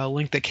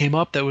link that came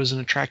up that was an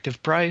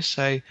attractive price,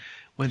 I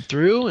went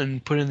through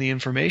and put in the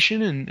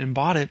information and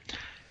bought it.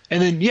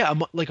 And then,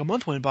 a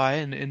month went by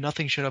and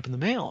nothing showed up in the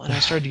mail. And I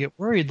started to get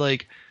worried,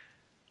 like,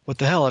 what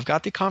the hell? I've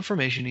got the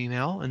confirmation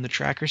email and the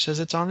tracker says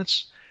it's on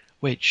its...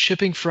 Wait,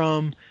 shipping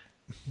from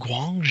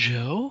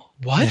Guangzhou?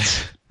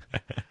 What?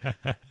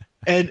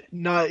 And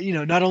not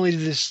only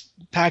did this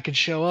package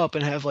show up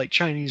and have like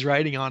Chinese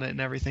writing on it and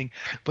everything,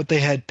 but they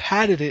had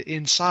padded it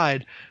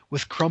inside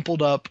with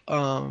crumpled up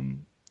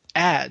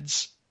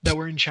ads that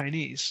were in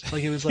Chinese.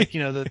 Like it was like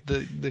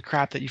the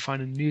crap that you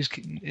find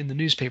in the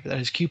newspaper that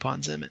has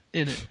coupons in it.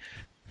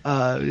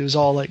 It was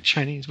all like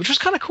Chinese, which was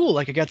kind of cool.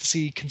 Like I got to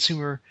see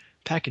consumer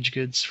packaged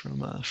goods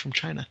from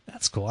China.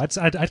 That's cool.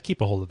 I'd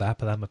keep a hold of that,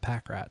 but I'm a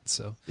pack rat,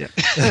 so yeah.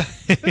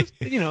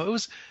 It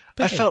was.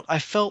 I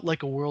felt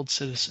like a world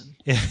citizen.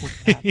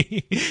 With that.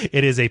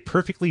 It is a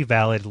perfectly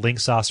valid link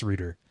sauce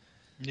reader.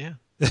 Yeah.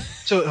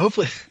 So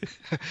hopefully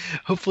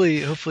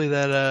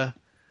that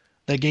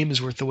game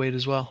is worth the wait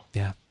as well.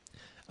 Yeah.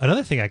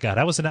 Another thing I got,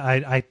 I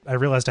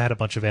realized I had a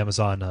bunch of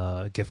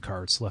Amazon gift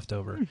cards left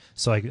over,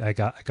 so I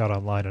got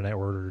online and I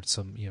ordered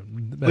some.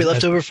 Wait,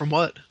 left over from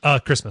what?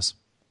 Christmas.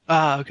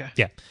 Okay.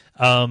 Yeah.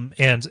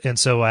 And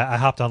so I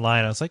hopped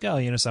online. I was like, so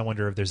I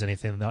wonder if there's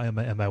anything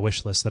in my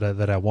wish list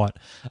that I want.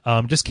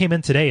 Just came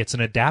in today. It's an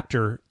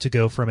adapter to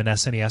go from an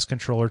SNES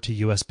controller to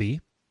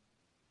USB.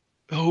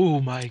 Oh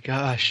my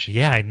gosh.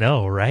 Yeah, I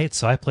know, right?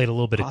 So I played a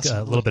little bit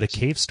of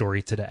Cave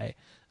Story today.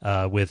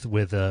 With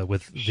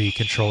the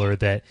controller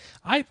that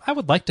I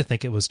would like to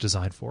think it was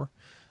designed for.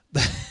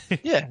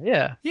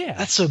 Yeah.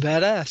 That's so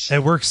badass.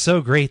 It works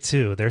so great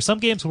too. There are some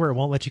games where it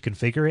won't let you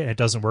configure it and it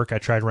doesn't work. I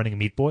tried running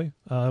Meat Boy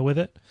with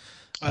it,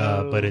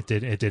 but it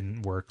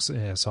didn't work.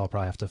 So I'll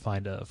probably have to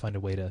find a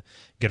way to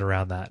get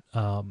around that.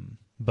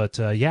 But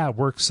it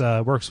works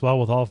well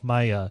with all of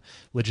my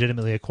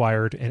legitimately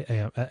acquired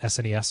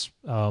SNES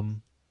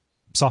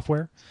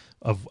software.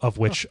 Of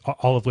which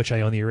all of which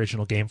I own the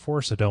original game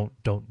for, so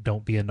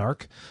don't be a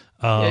narc.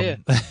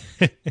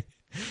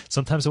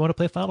 Sometimes I want to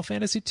play Final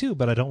Fantasy II,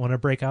 but I don't want to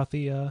break out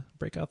the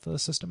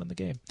system in the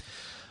game.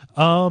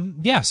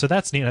 So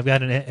that's neat. I've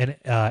got an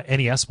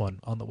NES one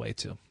on the way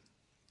too.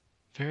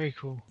 Very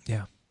cool.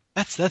 Yeah.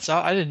 That's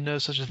I didn't know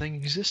such a thing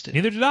existed.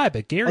 Neither did I,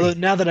 but Gary. Although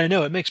now that I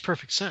know, it makes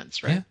perfect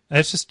sense, right? Yeah,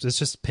 it's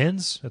just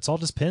pins. It's all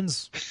just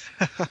pins.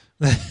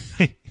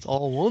 It's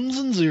all ones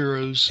and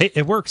zeros. Hey,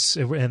 it works,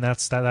 and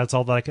that's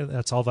all that I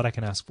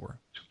can ask for.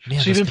 Man,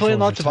 so you've been playing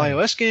lots of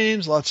iOS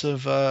games, lots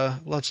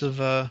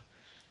of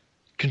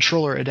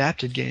controller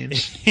adapted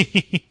games,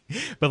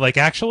 but like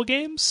actual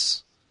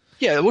games.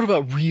 Yeah, what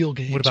about real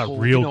games? What about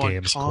real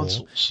games?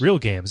 Consoles? Real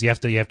games. You have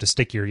to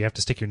stick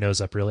your nose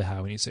up really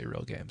high when you say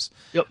real games.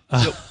 Yep.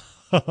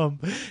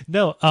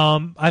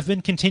 I've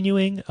been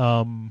continuing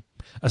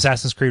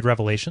Assassin's Creed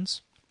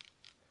Revelations.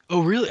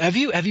 Oh, really? Have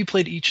you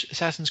played each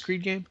Assassin's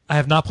Creed game? I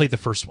have not played the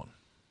first one.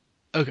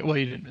 Okay, well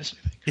you didn't miss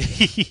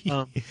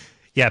anything.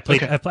 Yeah,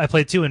 I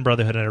played 2 in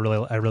Brotherhood, and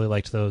I really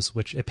liked those.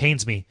 Which it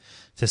pains me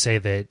to say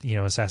that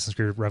Assassin's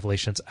Creed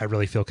Revelations, I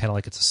really feel kind of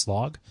like it's a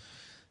slog.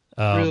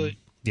 Really?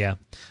 Yeah,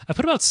 I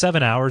put about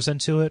 7 hours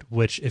into it,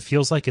 which it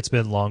feels like it's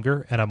been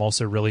longer, and I'm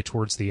also really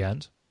towards the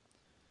end.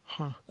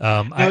 Huh.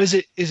 Now, is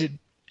it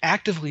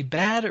actively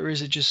bad, or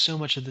is it just so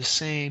much of the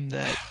same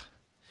that?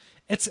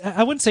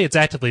 I wouldn't say it's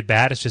actively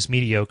bad. It's just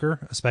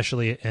mediocre,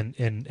 especially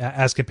in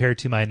as compared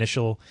to my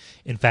initial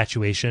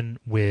infatuation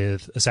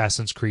with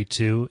Assassin's Creed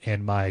 2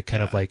 and my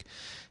kind of like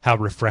how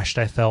refreshed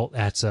I felt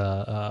at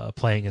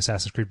playing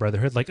Assassin's Creed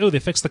Brotherhood. Like, they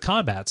fixed the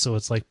combat, so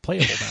it's like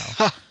playable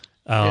now.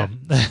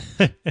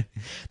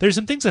 There's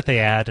some things that they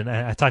add, and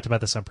I talked about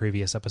this on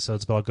previous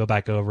episodes, but I'll go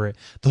back over it.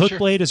 The hook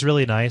blade is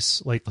really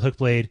nice. Like the hook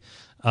blade,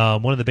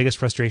 one of the biggest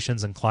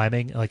frustrations in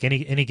climbing, like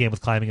any game with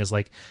climbing, is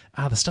like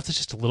the stuff that's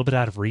just a little bit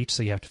out of reach,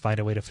 so you have to find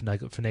a way to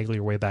finagle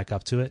your way back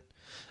up to it.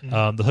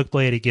 The hook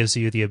blade, it gives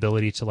you the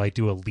ability to like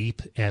do a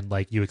leap and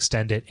like you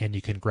extend it and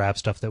you can grab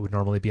stuff that would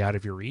normally be out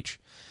of your reach,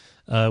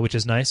 which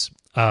is nice.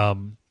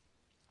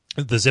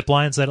 The zip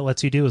lines that it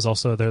lets you do is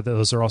also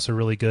those are also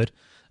really good.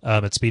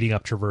 At speeding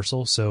up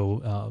traversal.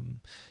 So,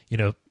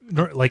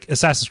 like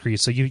Assassin's Creed.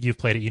 So you've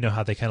played it. You know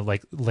how they kind of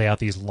like lay out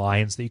these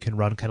lines that you can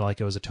run, kind of like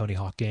it was a Tony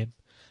Hawk game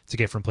to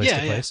get from place to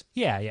place.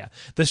 Yeah.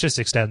 This just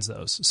extends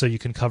those, so you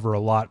can cover a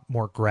lot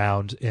more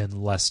ground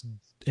in less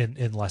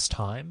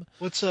time.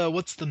 What's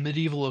the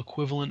medieval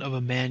equivalent of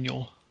a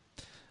manual?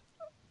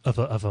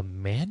 Of a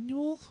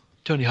manual?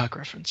 Tony Hawk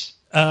reference.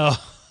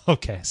 Oh,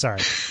 okay.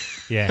 Sorry.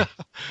 Yeah.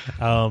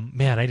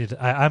 Man,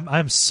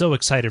 I'm so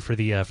excited for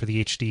the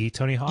HD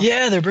Tony Hawk.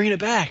 Yeah, they're bringing it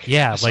back.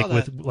 Yeah,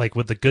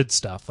 with the good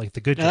stuff, like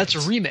the good. Now, that's a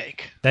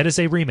remake. That is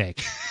a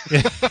remake.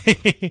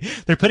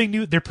 They're putting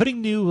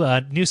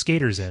new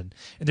skaters in,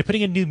 and they're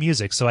putting in new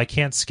music, so I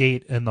can't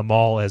skate in the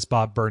mall as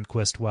Bob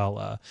Burnquist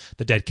while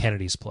the Dead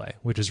Kennedys play,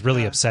 which is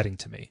really upsetting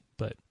to me.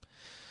 But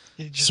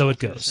so it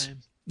goes.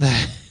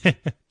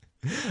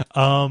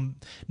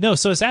 No,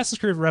 so Assassin's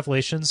Creed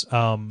Revelations.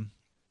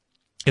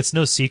 It's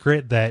no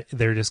secret that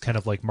they're just kind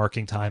of like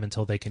marking time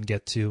until they can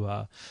get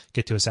to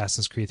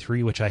Assassin's Creed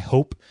 3, which I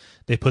hope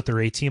they put their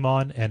A-team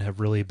on and have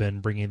really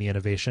been bringing the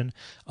innovation.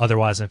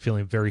 Otherwise, I'm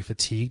feeling very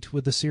fatigued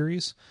with the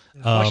series.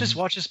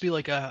 Watch this be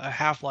like a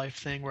Half-Life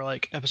thing where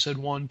like episode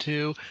 1,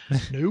 2,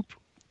 nope.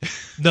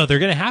 No, they're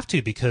going to have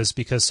to because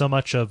so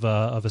much of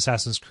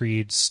Assassin's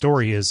Creed's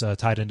story is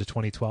tied into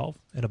 2012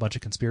 and a bunch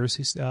of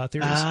conspiracy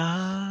theories.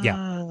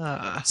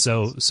 Yeah,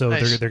 so Nice.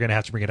 they're going to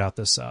have to bring it out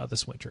this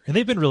winter, and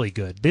they've been really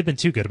good. They've been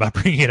too good about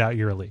bringing it out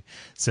yearly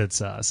since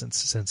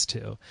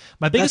two.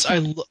 My biggest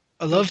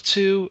I love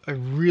two. I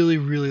really,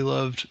 really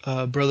loved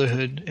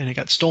Brotherhood, and it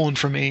got stolen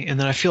from me, and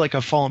then I feel like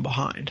I've fallen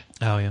behind.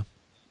 oh yeah,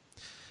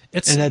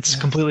 And that's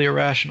completely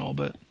irrational,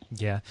 but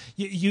yeah.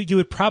 You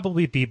would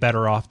probably be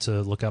better off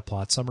to look up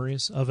plot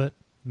summaries of it,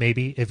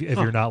 maybe if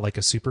you're not like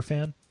a super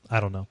fan. I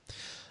don't know.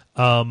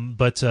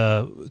 But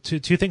two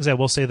things I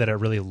will say that I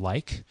really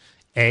like.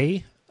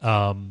 Like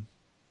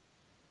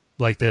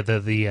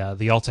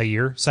the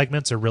Altair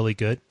segments are really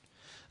good.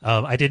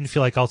 I didn't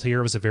feel like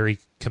Altair was a very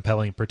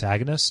compelling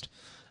protagonist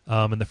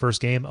in the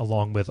first game,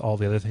 along with all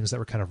the other things that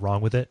were kind of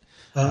wrong with it.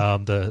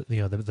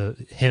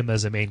 The him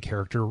as a main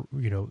character,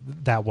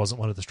 that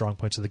wasn't one of the strong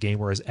points of the game,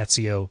 whereas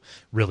Ezio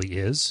really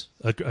is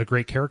a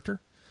great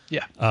character.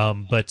 yeah.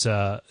 But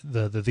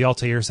the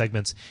Altair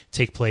segments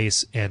take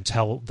place and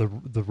tell the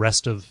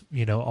rest of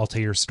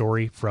Altair's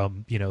story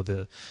from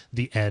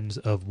the end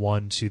of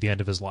one to the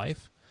end of his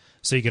life.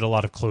 So you get a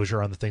lot of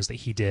closure on the things that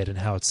he did and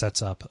how it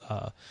sets up,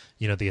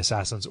 the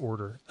Assassin's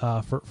Order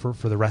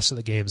for the rest of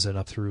the games and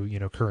up through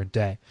current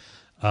day.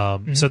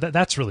 So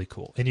that's really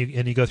cool, and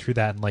you go through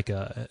that in like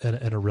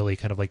in a really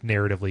kind of like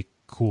narratively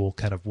cool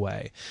kind of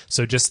way.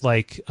 So just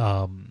like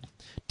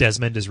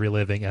Desmond is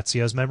reliving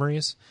Ezio's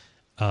memories,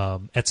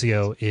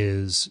 Ezio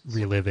is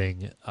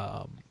reliving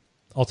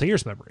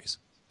Altair's memories.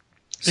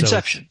 So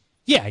Inception.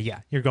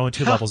 Yeah, you're going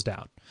two levels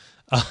down.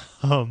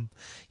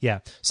 Yeah,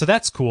 so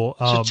that's cool.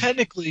 So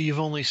technically, you've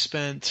only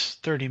spent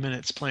 30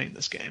 minutes playing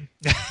this game.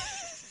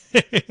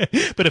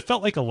 But it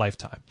felt like a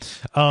lifetime.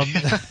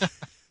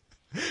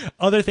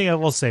 Other thing I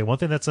will say, one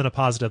thing that's in a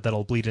positive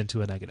that'll bleed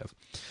into a negative.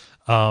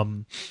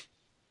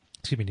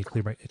 Excuse me,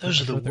 clear.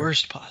 Those are the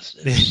worst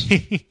positives.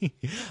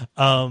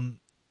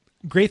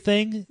 Great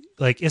thing,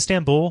 like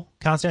Istanbul,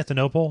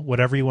 Constantinople,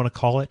 whatever you want to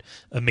call it,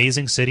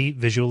 amazing city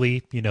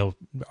visually,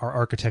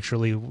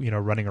 architecturally,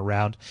 running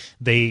around.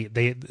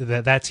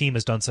 That team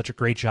has done such a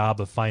great job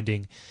of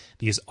finding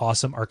these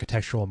awesome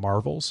architectural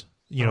marvels,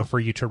 for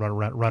you to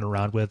run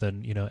around with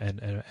and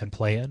and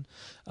play in.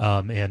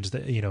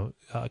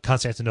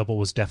 Constantinople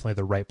was definitely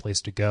the right place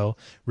to go.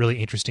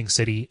 Really interesting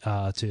city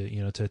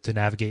to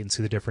navigate and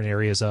see the different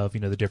areas of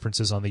the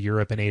differences on the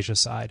Europe and Asia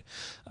side.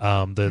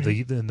 And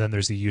then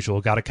there's the usual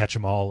gotta catch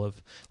 'em all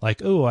of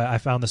like, oh, I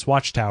found this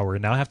watchtower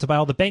and now I have to buy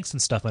all the banks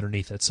and stuff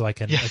underneath it so I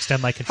can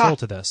extend my control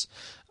to this.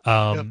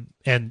 And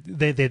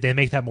they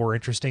make that more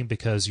interesting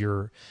because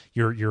your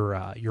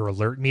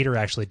alert meter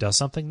actually does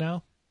something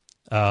now.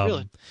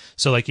 Really?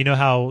 So like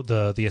how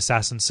the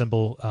assassin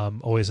symbol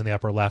always in the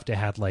upper left, it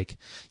had like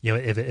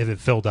if it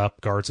filled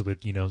up, guards would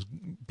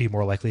be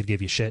more likely to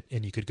give you shit,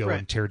 and you could go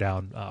and tear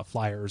down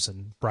flyers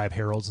and bribe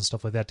heralds and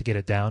stuff like that to get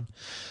it down.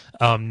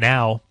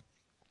 Now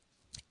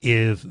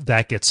if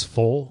that gets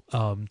full,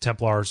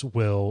 Templars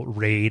will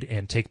raid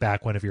and take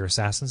back one of your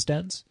assassin's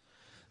dens.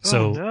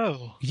 So oh,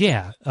 no.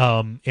 Yeah,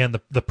 and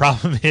the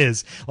problem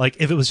is like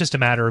if it was just a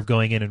matter of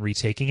going in and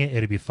retaking it,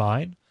 it'd be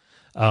fine.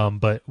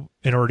 But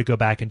in order to go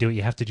back and do it,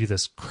 you have to do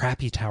this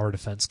crappy tower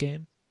defense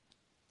game.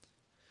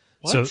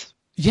 What? So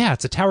yeah,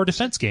 it's a tower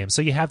defense game.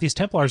 So you have these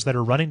Templars that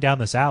are running down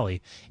this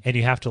alley, and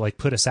you have to like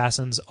put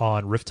assassins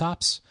on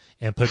rooftops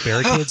and put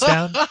barricades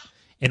down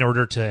in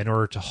order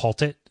to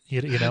halt it.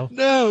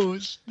 No,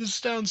 this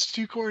sounds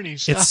too corny.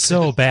 Stop it's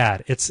so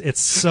bad.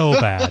 It's so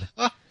bad.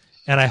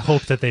 And I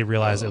hope that they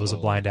realize it was a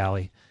blind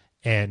alley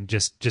and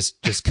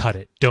just cut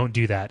it. Don't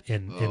do that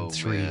in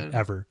 3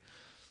 ever.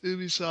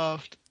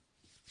 Ubisoft.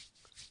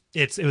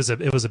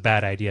 It was a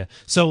bad idea.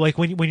 So like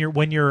when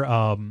your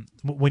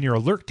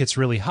alert gets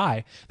really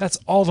high, that's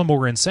all the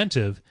more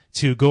incentive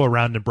to go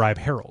around and bribe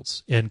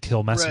heralds and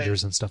kill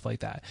messengers and stuff like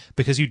that,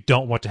 because you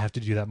don't want to have to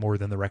do that more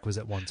than the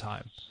requisite one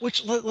time.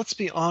 Which let's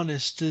be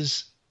honest,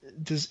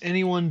 does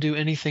anyone do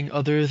anything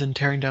other than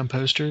tearing down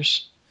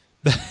posters?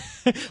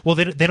 Well,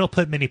 they don't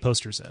put many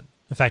posters in.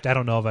 In fact, I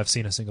don't know if I've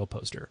seen a single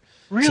poster.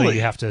 Really?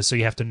 So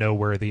you have to know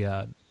where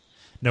the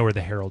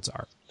heralds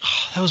are.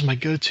 That was my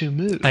go-to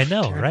move. I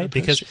know, right?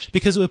 Because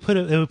it would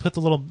put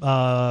the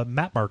little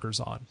map markers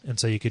on, and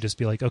so you could just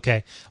be like,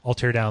 okay, I'll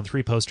tear down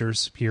 3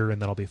 posters here,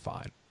 and then I'll be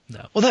fine.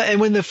 No. Well, and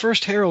when the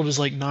first herald is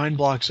like 9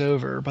 blocks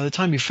over, by the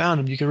time you found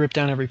him, you could rip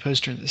down every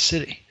poster in the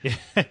city.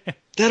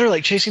 That are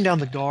like chasing down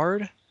the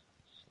guard.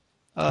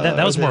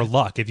 That was more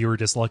luck if you were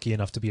just lucky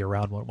enough to be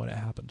around when it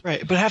happened.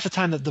 Right, but half the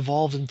time that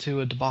devolved into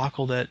a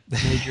debacle that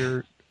made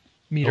your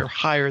meter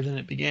higher than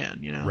it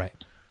began. Right.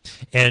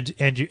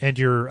 And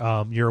your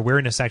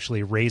awareness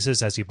actually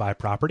raises as you buy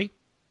property,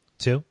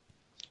 too.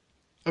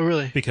 Oh,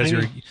 really? Because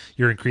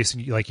you're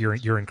increasing, like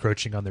you're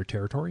encroaching on their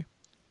territory.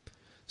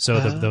 So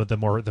the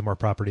more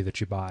property that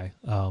you buy,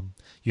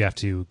 you have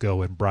to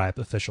go and bribe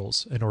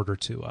officials in order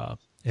to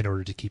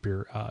keep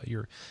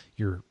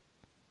your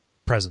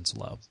presence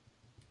low.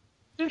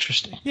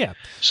 Interesting. Yeah.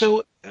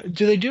 So,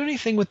 do they do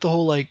anything with the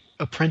whole like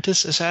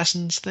apprentice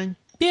assassins thing?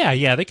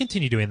 Yeah, they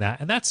continue doing that,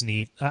 and that's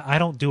neat. I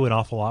don't do an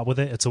awful lot with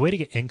it. It's a way to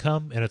get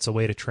income, and it's a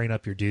way to train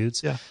up your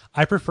dudes. Yeah.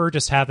 I prefer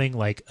just having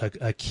like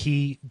a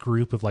key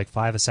group of like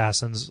 5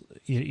 assassins,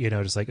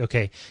 just like,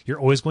 okay, you're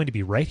always going to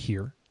be right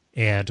here,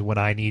 and when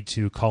I need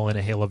to call in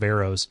a hail of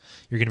arrows,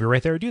 you're going to be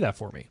right there to do that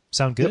for me.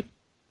 Sound good?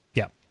 Yep.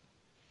 Yeah.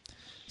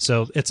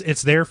 So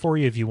it's there for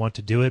you if you want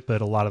to do it,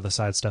 but a lot of the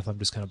side stuff I'm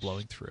just kind of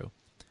blowing through.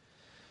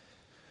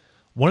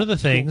 One of the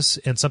things,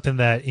 and something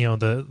that,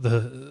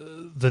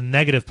 the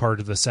negative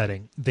part of the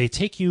setting, they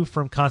take you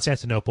from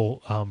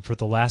Constantinople for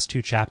the last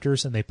 2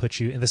 chapters, and they put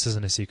you, and this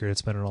isn't a secret,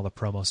 it's been in all the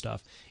promo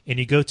stuff, and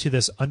you go to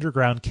this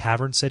underground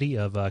cavern city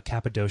of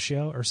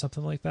Cappadocia or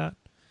something like that.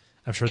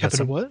 I'm sure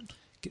that's what?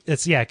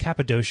 It's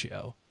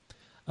Cappadocia.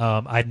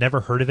 I'd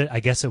never heard of it.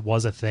 I guess it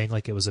was a thing,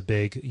 like it was a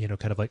big,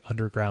 kind of like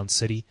underground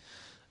city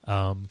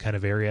kind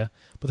of area.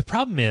 But the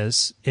problem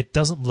is, it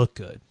doesn't look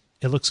good.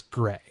 It looks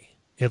gray.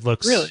 It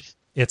looks really.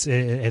 It's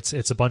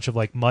a bunch of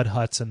like mud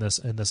huts in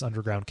this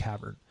underground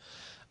cavern,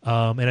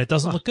 and it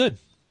doesn't look good.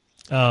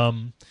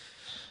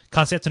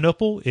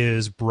 Constantinople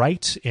is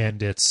bright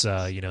and it's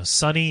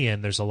sunny,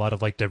 and there's a lot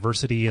of like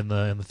diversity in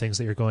the things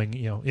that you're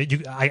going.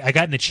 I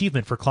got an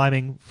achievement for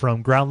climbing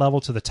from ground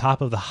level to the top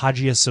of the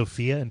Hagia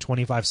Sophia in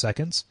 25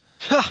 seconds,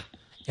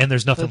 and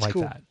there's nothing like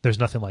that. There's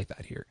nothing like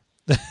that here.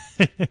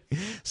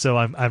 So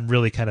I'm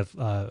really kind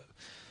of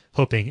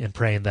hoping and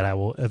praying that I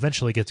will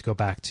eventually get to go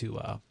back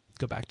to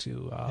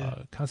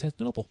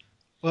Constantinople.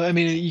 Well, I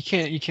mean, you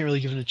can't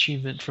really give an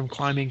achievement from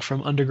climbing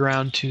from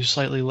underground to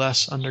slightly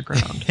less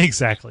underground.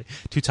 Exactly,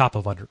 to top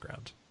of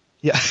underground.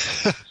 Yeah.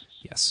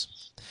 Yes.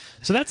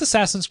 So that's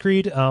Assassin's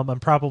Creed. I'm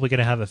probably going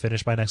to have it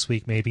finished by next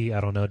week, maybe.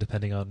 I don't know,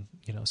 depending on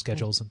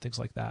schedules and things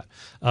like that.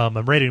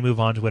 I'm ready to move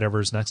on to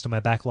whatever's next in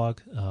my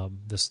backlog.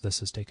 This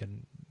has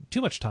taken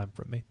too much time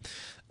from me.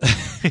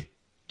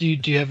 Do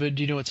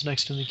you know what's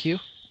next in the queue?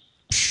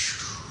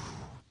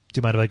 Do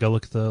you mind if I go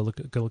look at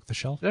the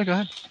shelf? Yeah, go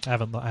ahead. I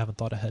haven't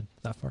thought ahead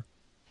that far.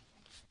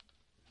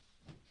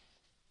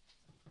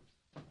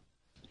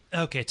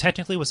 Okay,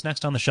 technically, what's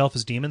next on the shelf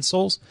is Demon's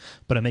Souls,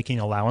 but I'm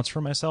making allowance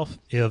for myself.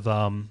 If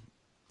I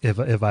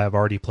have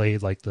already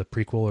played like the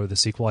prequel or the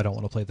sequel, I don't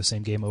want to play the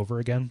same game over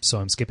again, so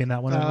I'm skipping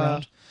that one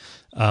around.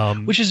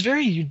 Which is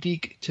very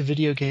unique to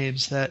video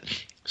games. The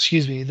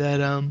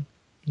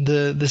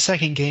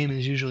second game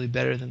is usually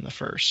better than the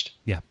first.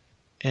 Yeah.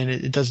 And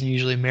it doesn't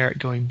usually merit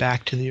going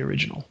back to the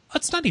original.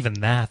 It's not even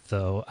that,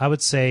 though. I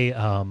would say,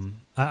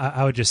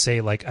 I would just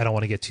say, like, I don't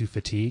want to get too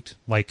fatigued.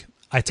 Like,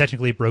 I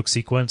technically broke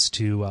sequence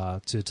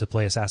to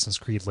play Assassin's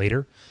Creed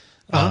later,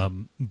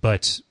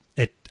 but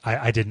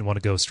I didn't want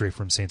to go straight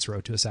from Saints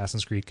Row to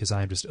Assassin's Creed because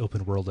I'm just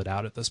open worlded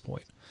out at this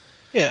point.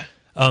 Yeah.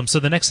 So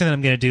the next thing that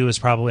I'm going to do is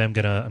probably I'm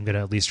gonna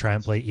at least try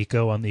and play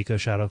Eco on the Eco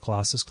Shadow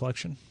Colossus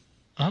collection.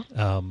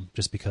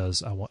 Just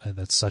because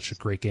that's such a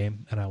great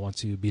game and I want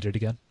to beat it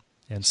again.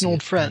 And it's an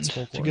old friend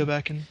to go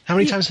back and. How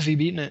many times have you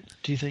beaten it?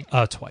 Do you think?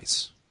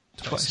 Twice.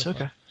 Twice.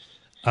 Okay.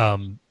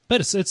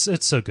 But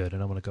it's so good,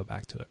 and I want to go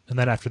back to it. And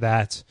then after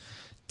that,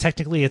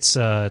 technically it's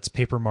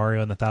Paper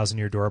Mario and the Thousand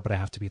Year Door, but I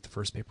have to beat the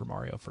first Paper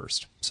Mario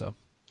first. So.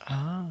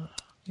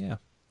 Yeah.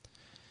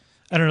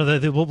 I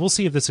don't know. We'll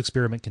see if this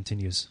experiment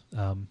continues.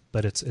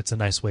 But it's a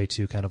nice way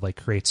to kind of like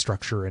create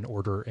structure and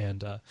order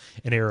and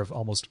an air of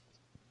almost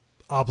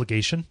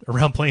obligation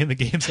around playing the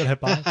games that I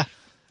buy.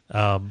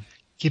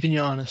 Keeping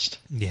you honest.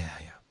 Yeah.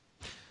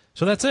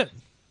 So that's it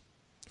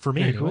for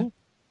me. Very anyway. cool.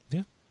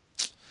 Yeah.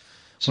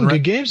 Some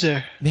good games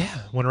there. Yeah.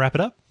 Want to wrap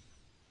it up?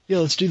 Yeah,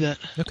 let's do that.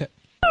 Okay.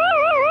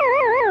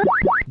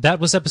 That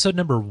was episode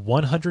number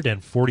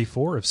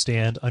 144 of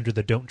Stand Under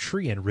the Don't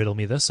Tree and Riddle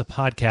Me This, a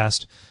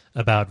podcast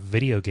about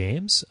video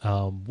games.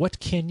 What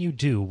can you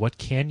do? What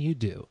can you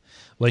do?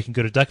 Well, you can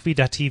go to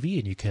duckfeed.tv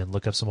and you can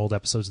look up some old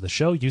episodes of the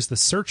show. Use the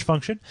search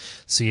function.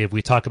 See if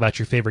we talk about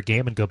your favorite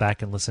game and go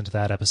back and listen to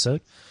that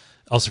episode.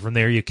 Also from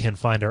there, you can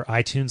find our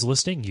iTunes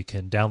listing. You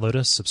can download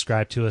us,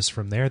 subscribe to us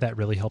from there. That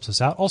really helps us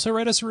out. Also,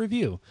 write us a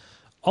review.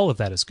 All of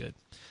that is good.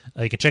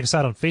 You can check us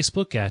out on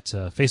Facebook at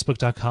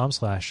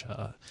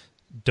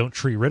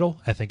facebook.com/Don'tTreeRiddle,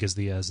 I think is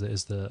the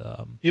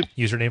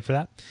username for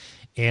that.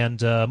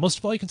 And most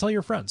of all, you can tell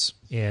your friends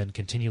and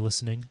continue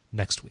listening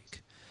next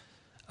week.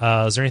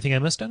 Is there anything I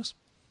missed, Dennis?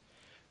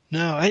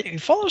 No,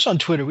 follow us on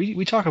Twitter.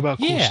 We talk about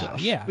cool stuff.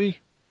 Yeah.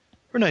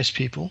 We're nice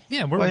people.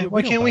 Yeah,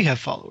 why can't we have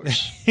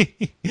followers?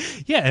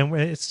 Yeah,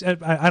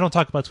 and I don't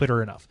talk about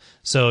Twitter enough.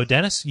 So,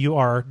 Dennis, you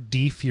are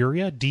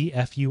DFuria,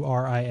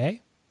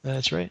 DFuria.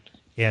 That's right.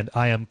 And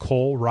I am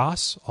Cole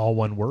Ross, all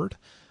one word.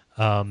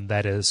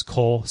 That is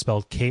Cole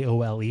spelled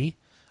KOLEROSS.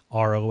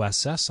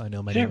 I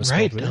know my name is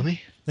right, spelled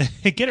dummy.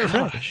 Get it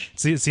right.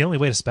 It's the only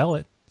way to spell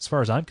it, as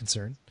far as I'm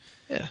concerned.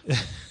 Yeah.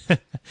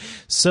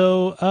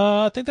 So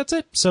I think that's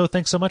it. So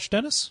thanks so much,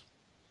 Dennis.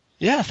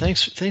 Yeah,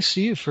 thanks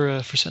to you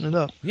for setting it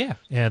up. Yeah,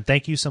 and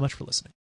thank you so much for listening.